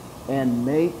and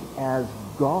make as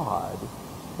God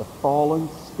the fallen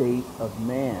state of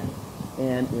man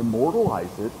and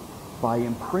immortalize it by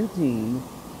imprinting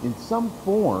in some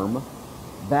form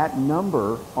that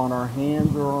number on our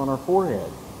hands or on our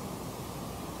forehead.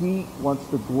 He wants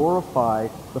to glorify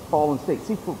the fallen state.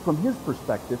 See, from his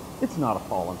perspective, it's not a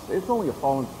fallen state. It's only a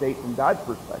fallen state from God's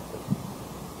perspective.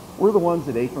 We're the ones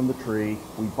that ate from the tree.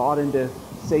 We bought into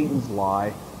Satan's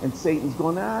lie, and Satan's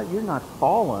going, you're not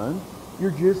fallen.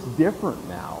 You're just different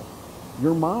now.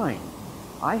 You're mine.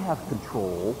 I have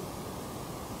control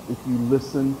if you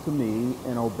listen to me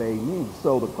and obey me.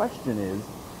 So the question is,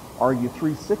 are you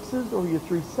 3 6s or are you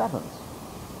 3 7s?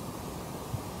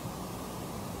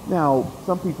 Now,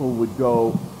 some people would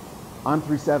go, I'm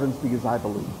 3 7s because I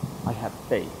believe. I have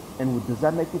faith. And does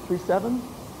that make you 3 7s?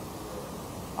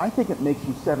 I think it makes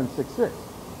you 7 6 6.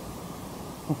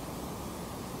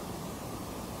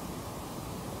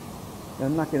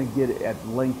 I'm not going to get at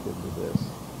length into this,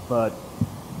 but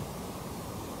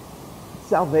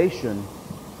salvation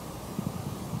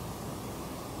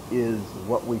is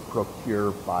what we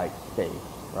procure by faith,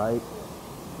 right?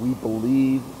 We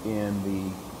believe in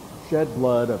the shed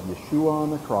blood of Yeshua on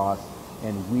the cross,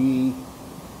 and we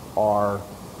are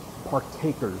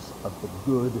partakers of the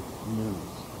good news,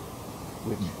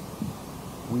 which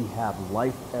we have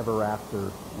life ever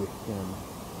after with him,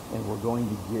 and we're going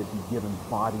to be given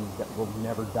bodies that will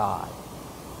never die.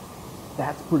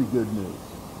 That's pretty good news.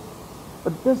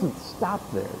 But it doesn't stop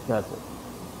there, does it?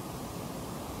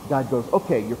 God goes,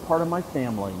 okay, you're part of my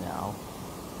family now.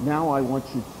 Now I want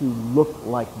you to look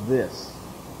like this.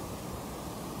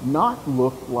 Not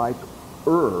look like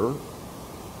the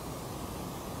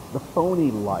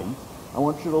phony light. I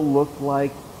want you to look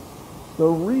like the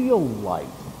real light.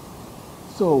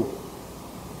 So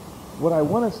what I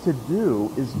want us to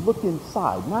do is look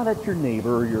inside, not at your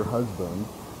neighbor or your husband,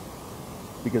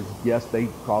 because yes, they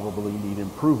probably need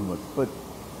improvements, but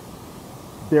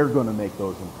they're going to make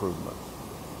those improvements.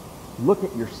 Look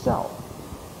at yourself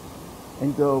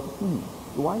and go,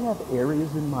 do I have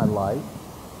areas in my life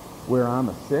where I'm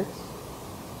a 6?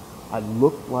 I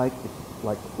look like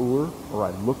Ur, or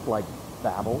I look like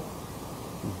Babel.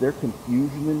 Is there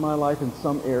confusion in my life in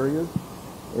some areas?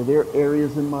 Are there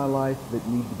areas in my life that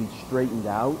need to be straightened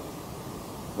out?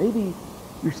 Maybe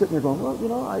you're sitting there going,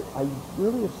 well, I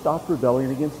really have stopped rebelling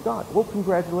against God. Well,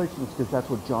 congratulations, because that's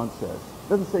what John says. It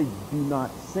doesn't say do not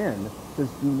sin. It says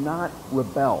do not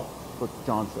rebel. That's what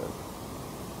John says.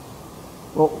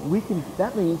 Well,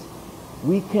 that means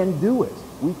we can do it.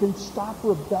 We can stop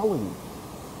rebelling,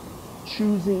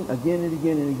 choosing again and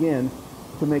again and again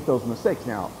to make those mistakes.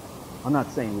 Now, I'm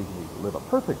not saying we can live a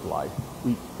perfect life.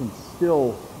 We can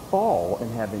still fall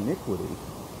and have iniquity.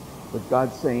 But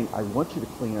God's saying, I want you to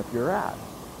clean up your act.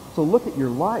 So look at your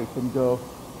life and go,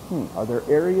 are there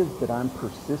areas that I'm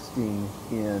persisting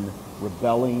in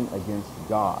rebelling against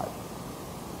God?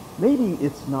 Maybe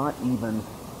it's not even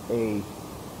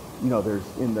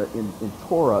there's in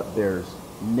Torah, there's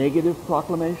negative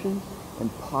proclamations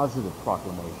and positive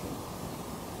proclamations.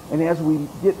 And as we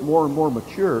get more and more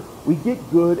mature, we get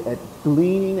good at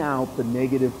gleaning out the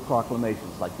negative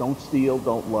proclamations, like don't steal,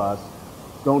 don't lust,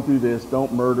 don't do this,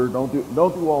 don't murder, don't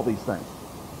do all these things.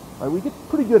 Right? We get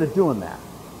pretty good at doing that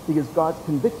because God's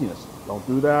convicting us. Don't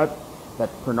do that. That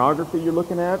pornography you're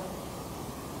looking at,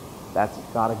 that's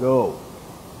got to go.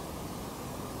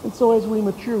 And so as we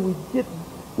mature, we get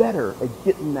better at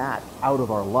getting that out of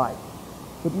our life.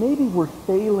 But maybe we're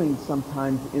failing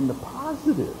sometimes in the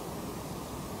positive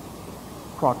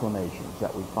proclamations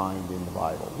that we find in the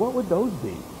Bible. What would those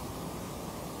be?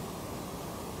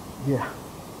 Yeah,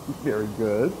 very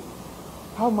good.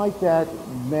 How might that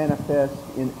manifest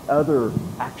in other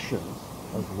actions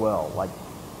as well? Like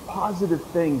positive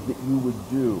things that you would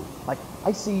do. Like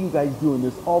I see you guys doing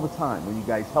this all the time when you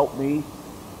guys help me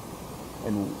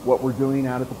and what we're doing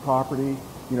out at the property.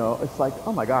 It's like,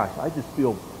 oh my gosh, I just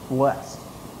feel blessed.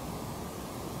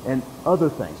 And other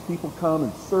things. People come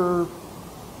and serve.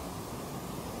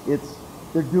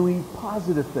 They're doing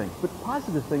positive things. But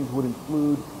positive things would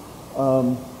include,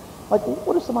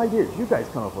 what are some ideas? You guys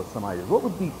come up with some ideas. What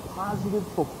would be positive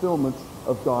fulfillments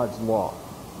of God's law?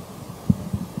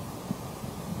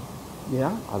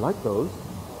 Yeah, I like those.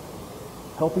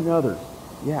 Helping others.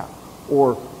 Yeah.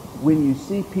 Or when you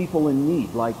see people in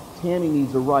need, like Tammy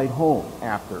needs a ride home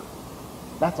after.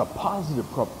 That's a positive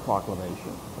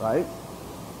proclamation, right?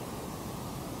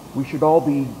 We should all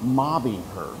be mobbing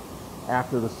her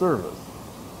after the service.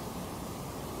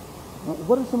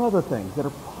 What are some other things that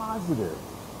are positive?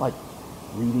 Like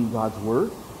reading God's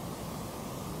Word.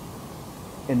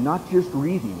 And not just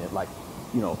reading it, like,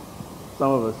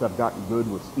 some of us have gotten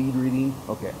good with speed reading.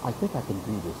 Okay, I think I can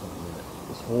do this in a minute.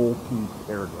 This whole 2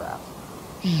 paragraphs.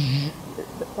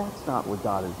 That's not what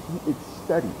God is. It's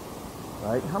study,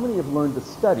 right? How many have learned to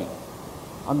study?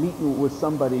 I'm meeting with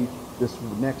somebody this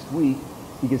next week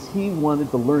because he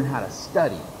wanted to learn how to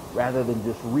study rather than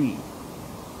just read.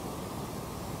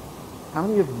 How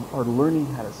many are learning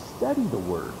how to study the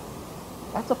Word?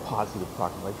 That's a positive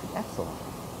proclamation. Excellent.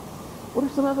 What are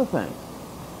some other things?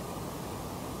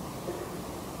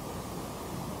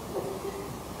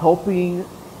 Helping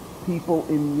people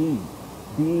in need.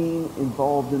 Being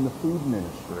involved in the food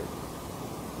ministry.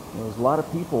 There's a lot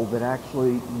of people that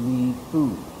actually need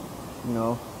food.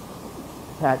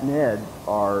 Pat and Ed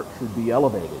should be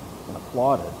elevated and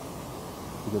applauded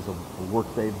because of the work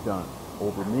they've done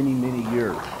over many, many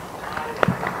years.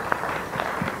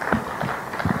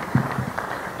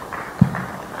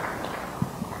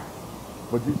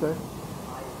 What'd you say?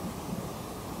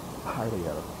 Highly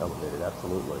elevated,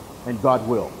 absolutely. And God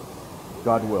will.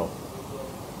 God will.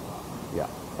 Yeah,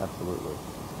 absolutely.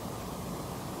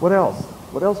 What else?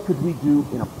 What else could we do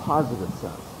in a positive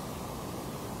sense?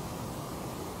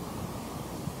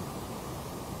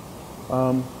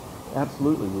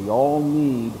 Absolutely. We all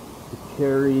need to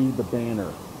carry the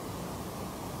banner,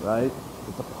 right?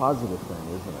 It's a positive thing,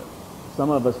 isn't it? Some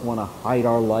of us want to hide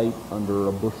our light under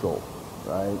a bushel,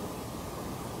 right?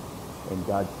 And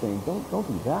God's saying, don't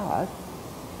do that.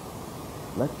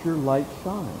 Let your light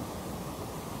shine.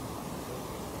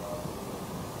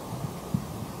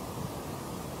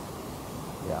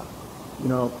 Yeah. You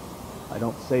know, I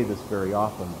don't say this very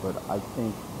often, but I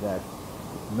think that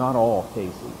not all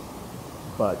cases,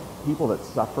 but people that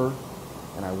suffer,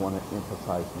 and I want to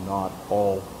emphasize not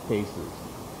all cases,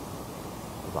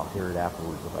 because I'll hear it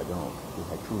afterwards if I don't,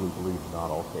 because I truly believe not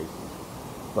all cases.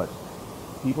 But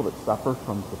people that suffer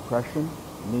from depression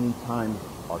many times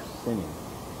are sinning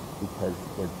because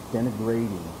they're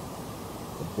denigrating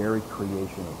the very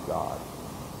creation of God.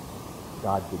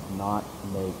 God did not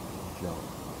make junk.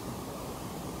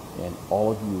 And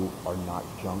all of you are not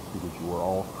junk because you are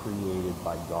all created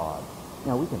by God.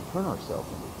 Now, we can turn ourselves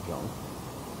into junk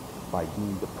by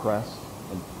being depressed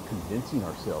and convincing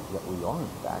ourselves that we are, in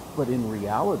fact. But in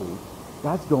reality,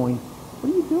 God's going,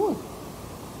 what are you doing?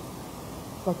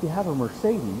 It's like you have a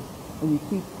Mercedes and you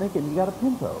keep thinking you got a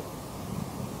Pinto.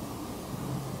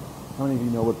 How many of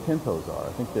you know what Pintos are?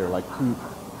 I think they're like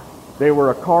they were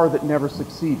a car that never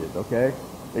succeeded, okay?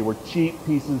 They were cheap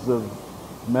pieces of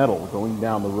metal going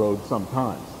down the road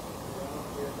sometimes.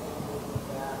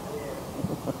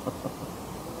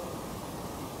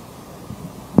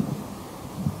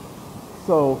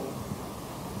 So,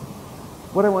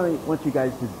 what I want you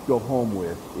guys to go home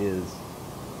with is,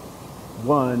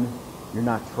 one, you're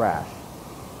not trash.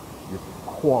 You're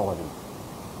quality.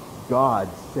 God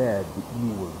said that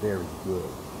you were very good.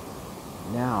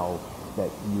 Now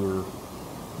that your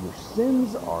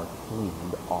sins are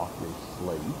cleaned off your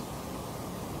slate,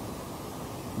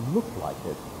 look like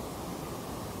it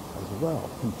as well.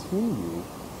 Continue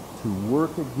to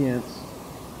work against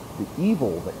the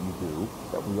evil that you do,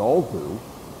 that we all do,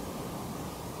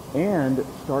 and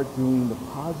start doing the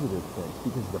positive things.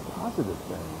 Because the positive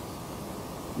things,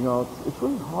 you know, it's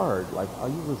really hard. Like, I'll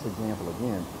use this example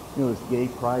again. You know, this gay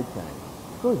pride thing.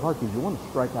 It's really hard because you want to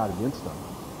strike out against them.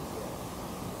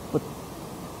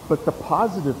 But the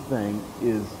positive thing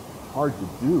is hard to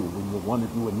do when you want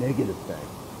to do a negative thing.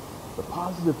 The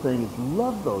positive thing is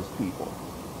love those people.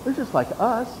 They're just like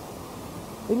us.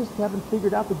 They just haven't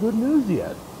figured out the good news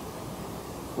yet.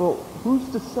 Well, who's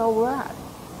to sell that?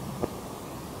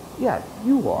 Yeah,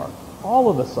 you are. All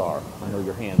of us are. I know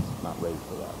your hand's not raised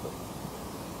for that, but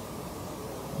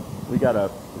we got is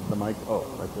the mic? Oh,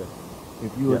 right there.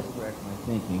 If you would correct my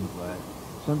thinking, but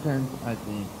sometimes I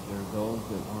think there are those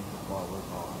that want to follow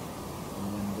God,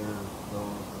 and then there are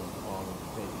those that follow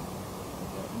Satan.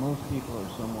 But most people are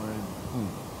somewhere in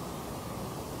between.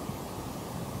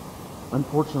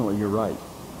 Unfortunately, you're right.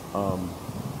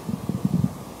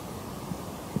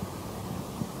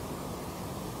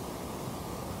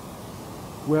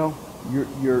 Well,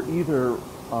 you're either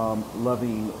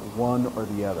loving one or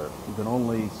the other. You can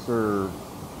only serve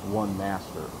one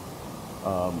master.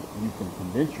 You can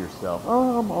convince yourself,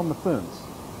 oh, I'm on the fence.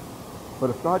 But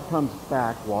if God comes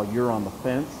back while you're on the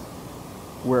fence,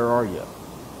 where are you?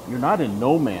 You're not in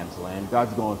no man's land.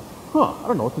 God's going, I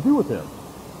don't know what to do with him.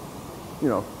 You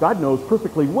know, God knows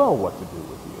perfectly well what to do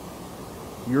with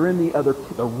you. You're in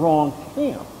the wrong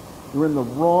camp. You're in the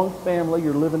wrong family.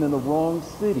 You're living in the wrong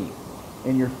city.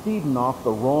 And you're feeding off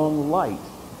the wrong light.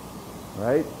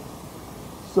 Right?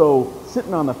 So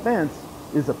sitting on the fence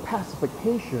is a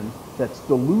pacification that's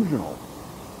delusional.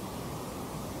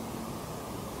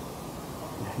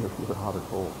 You're hot or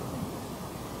cold.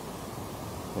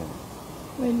 Okay.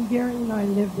 When Gary and I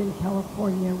lived in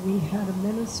California, we had a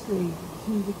ministry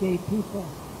to the gay people.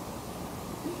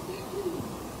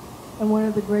 And one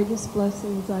of the greatest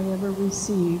blessings I ever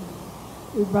received,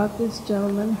 we brought this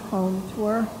gentleman home to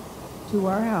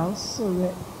our house so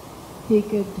that he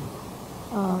could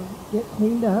get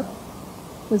cleaned up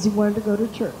because he wanted to go to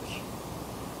church.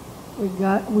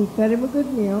 We fed him a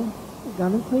good meal, we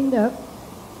got him cleaned up,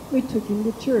 we took him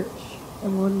to church.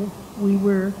 And when we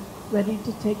were ready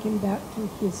to take him back to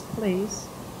his place,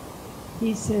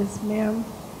 he says, ma'am,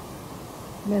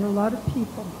 met a lot of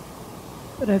people,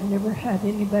 but I've never had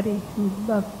anybody who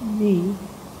loved me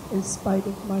in spite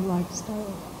of my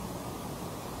lifestyle.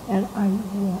 And I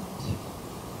wept.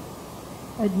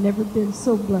 I'd never been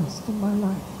so blessed in my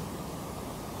life.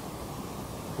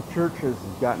 The church has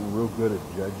gotten real good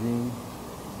at judging.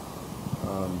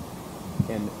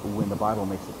 And when the Bible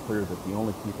makes it clear that the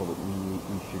only people that we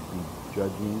should be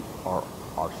judging are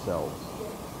ourselves,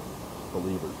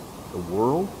 believers. The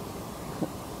world,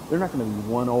 they're not going to be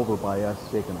won over by us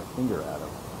shaking our finger at them.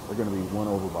 They're going to be won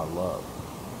over by love.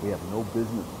 We have no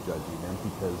business judging them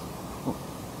because,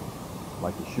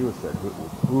 like Yeshua said,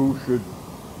 who should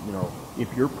You know,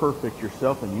 if you're perfect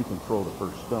yourself, then you can throw the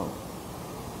first stone.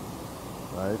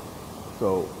 Right?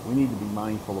 So we need to be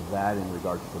mindful of that in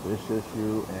regards to this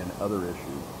issue and other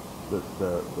issues.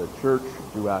 The church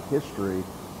throughout history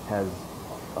has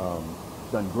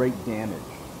done great damage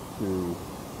to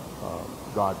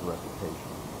God's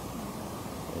reputation.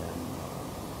 And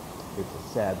it's a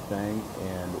sad thing,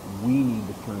 and we need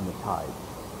to turn the tide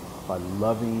by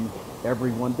loving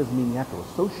everyone. Doesn't mean you have to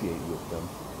associate with them,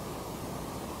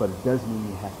 but it does mean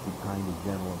you have to be kind and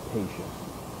gentle and patient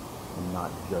and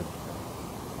not judge them.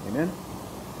 Amen?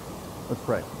 Let's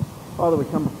pray. Father, we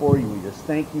come before you. We just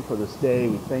thank you for this day.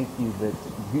 We thank you that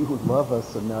you would love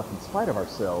us enough in spite of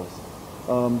ourselves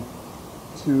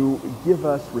to give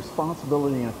us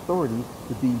responsibility and authority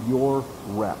to be your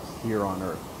reps here on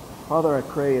earth. Father, I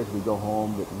pray as we go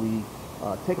home that we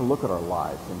take a look at our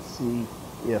lives and see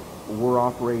if we're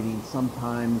operating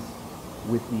sometimes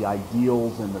with the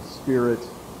ideals and the spirit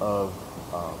of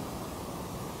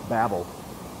Babel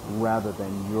rather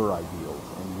than your ideals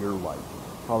and your light.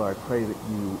 Father, I pray that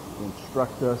you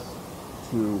instruct us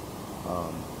to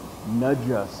nudge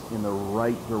us in the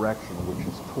right direction, which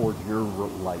is towards your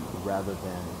light rather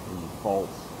than the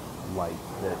false light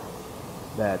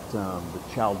that the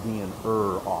Chaldean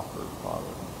offered,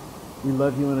 Father. We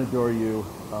love you and adore you.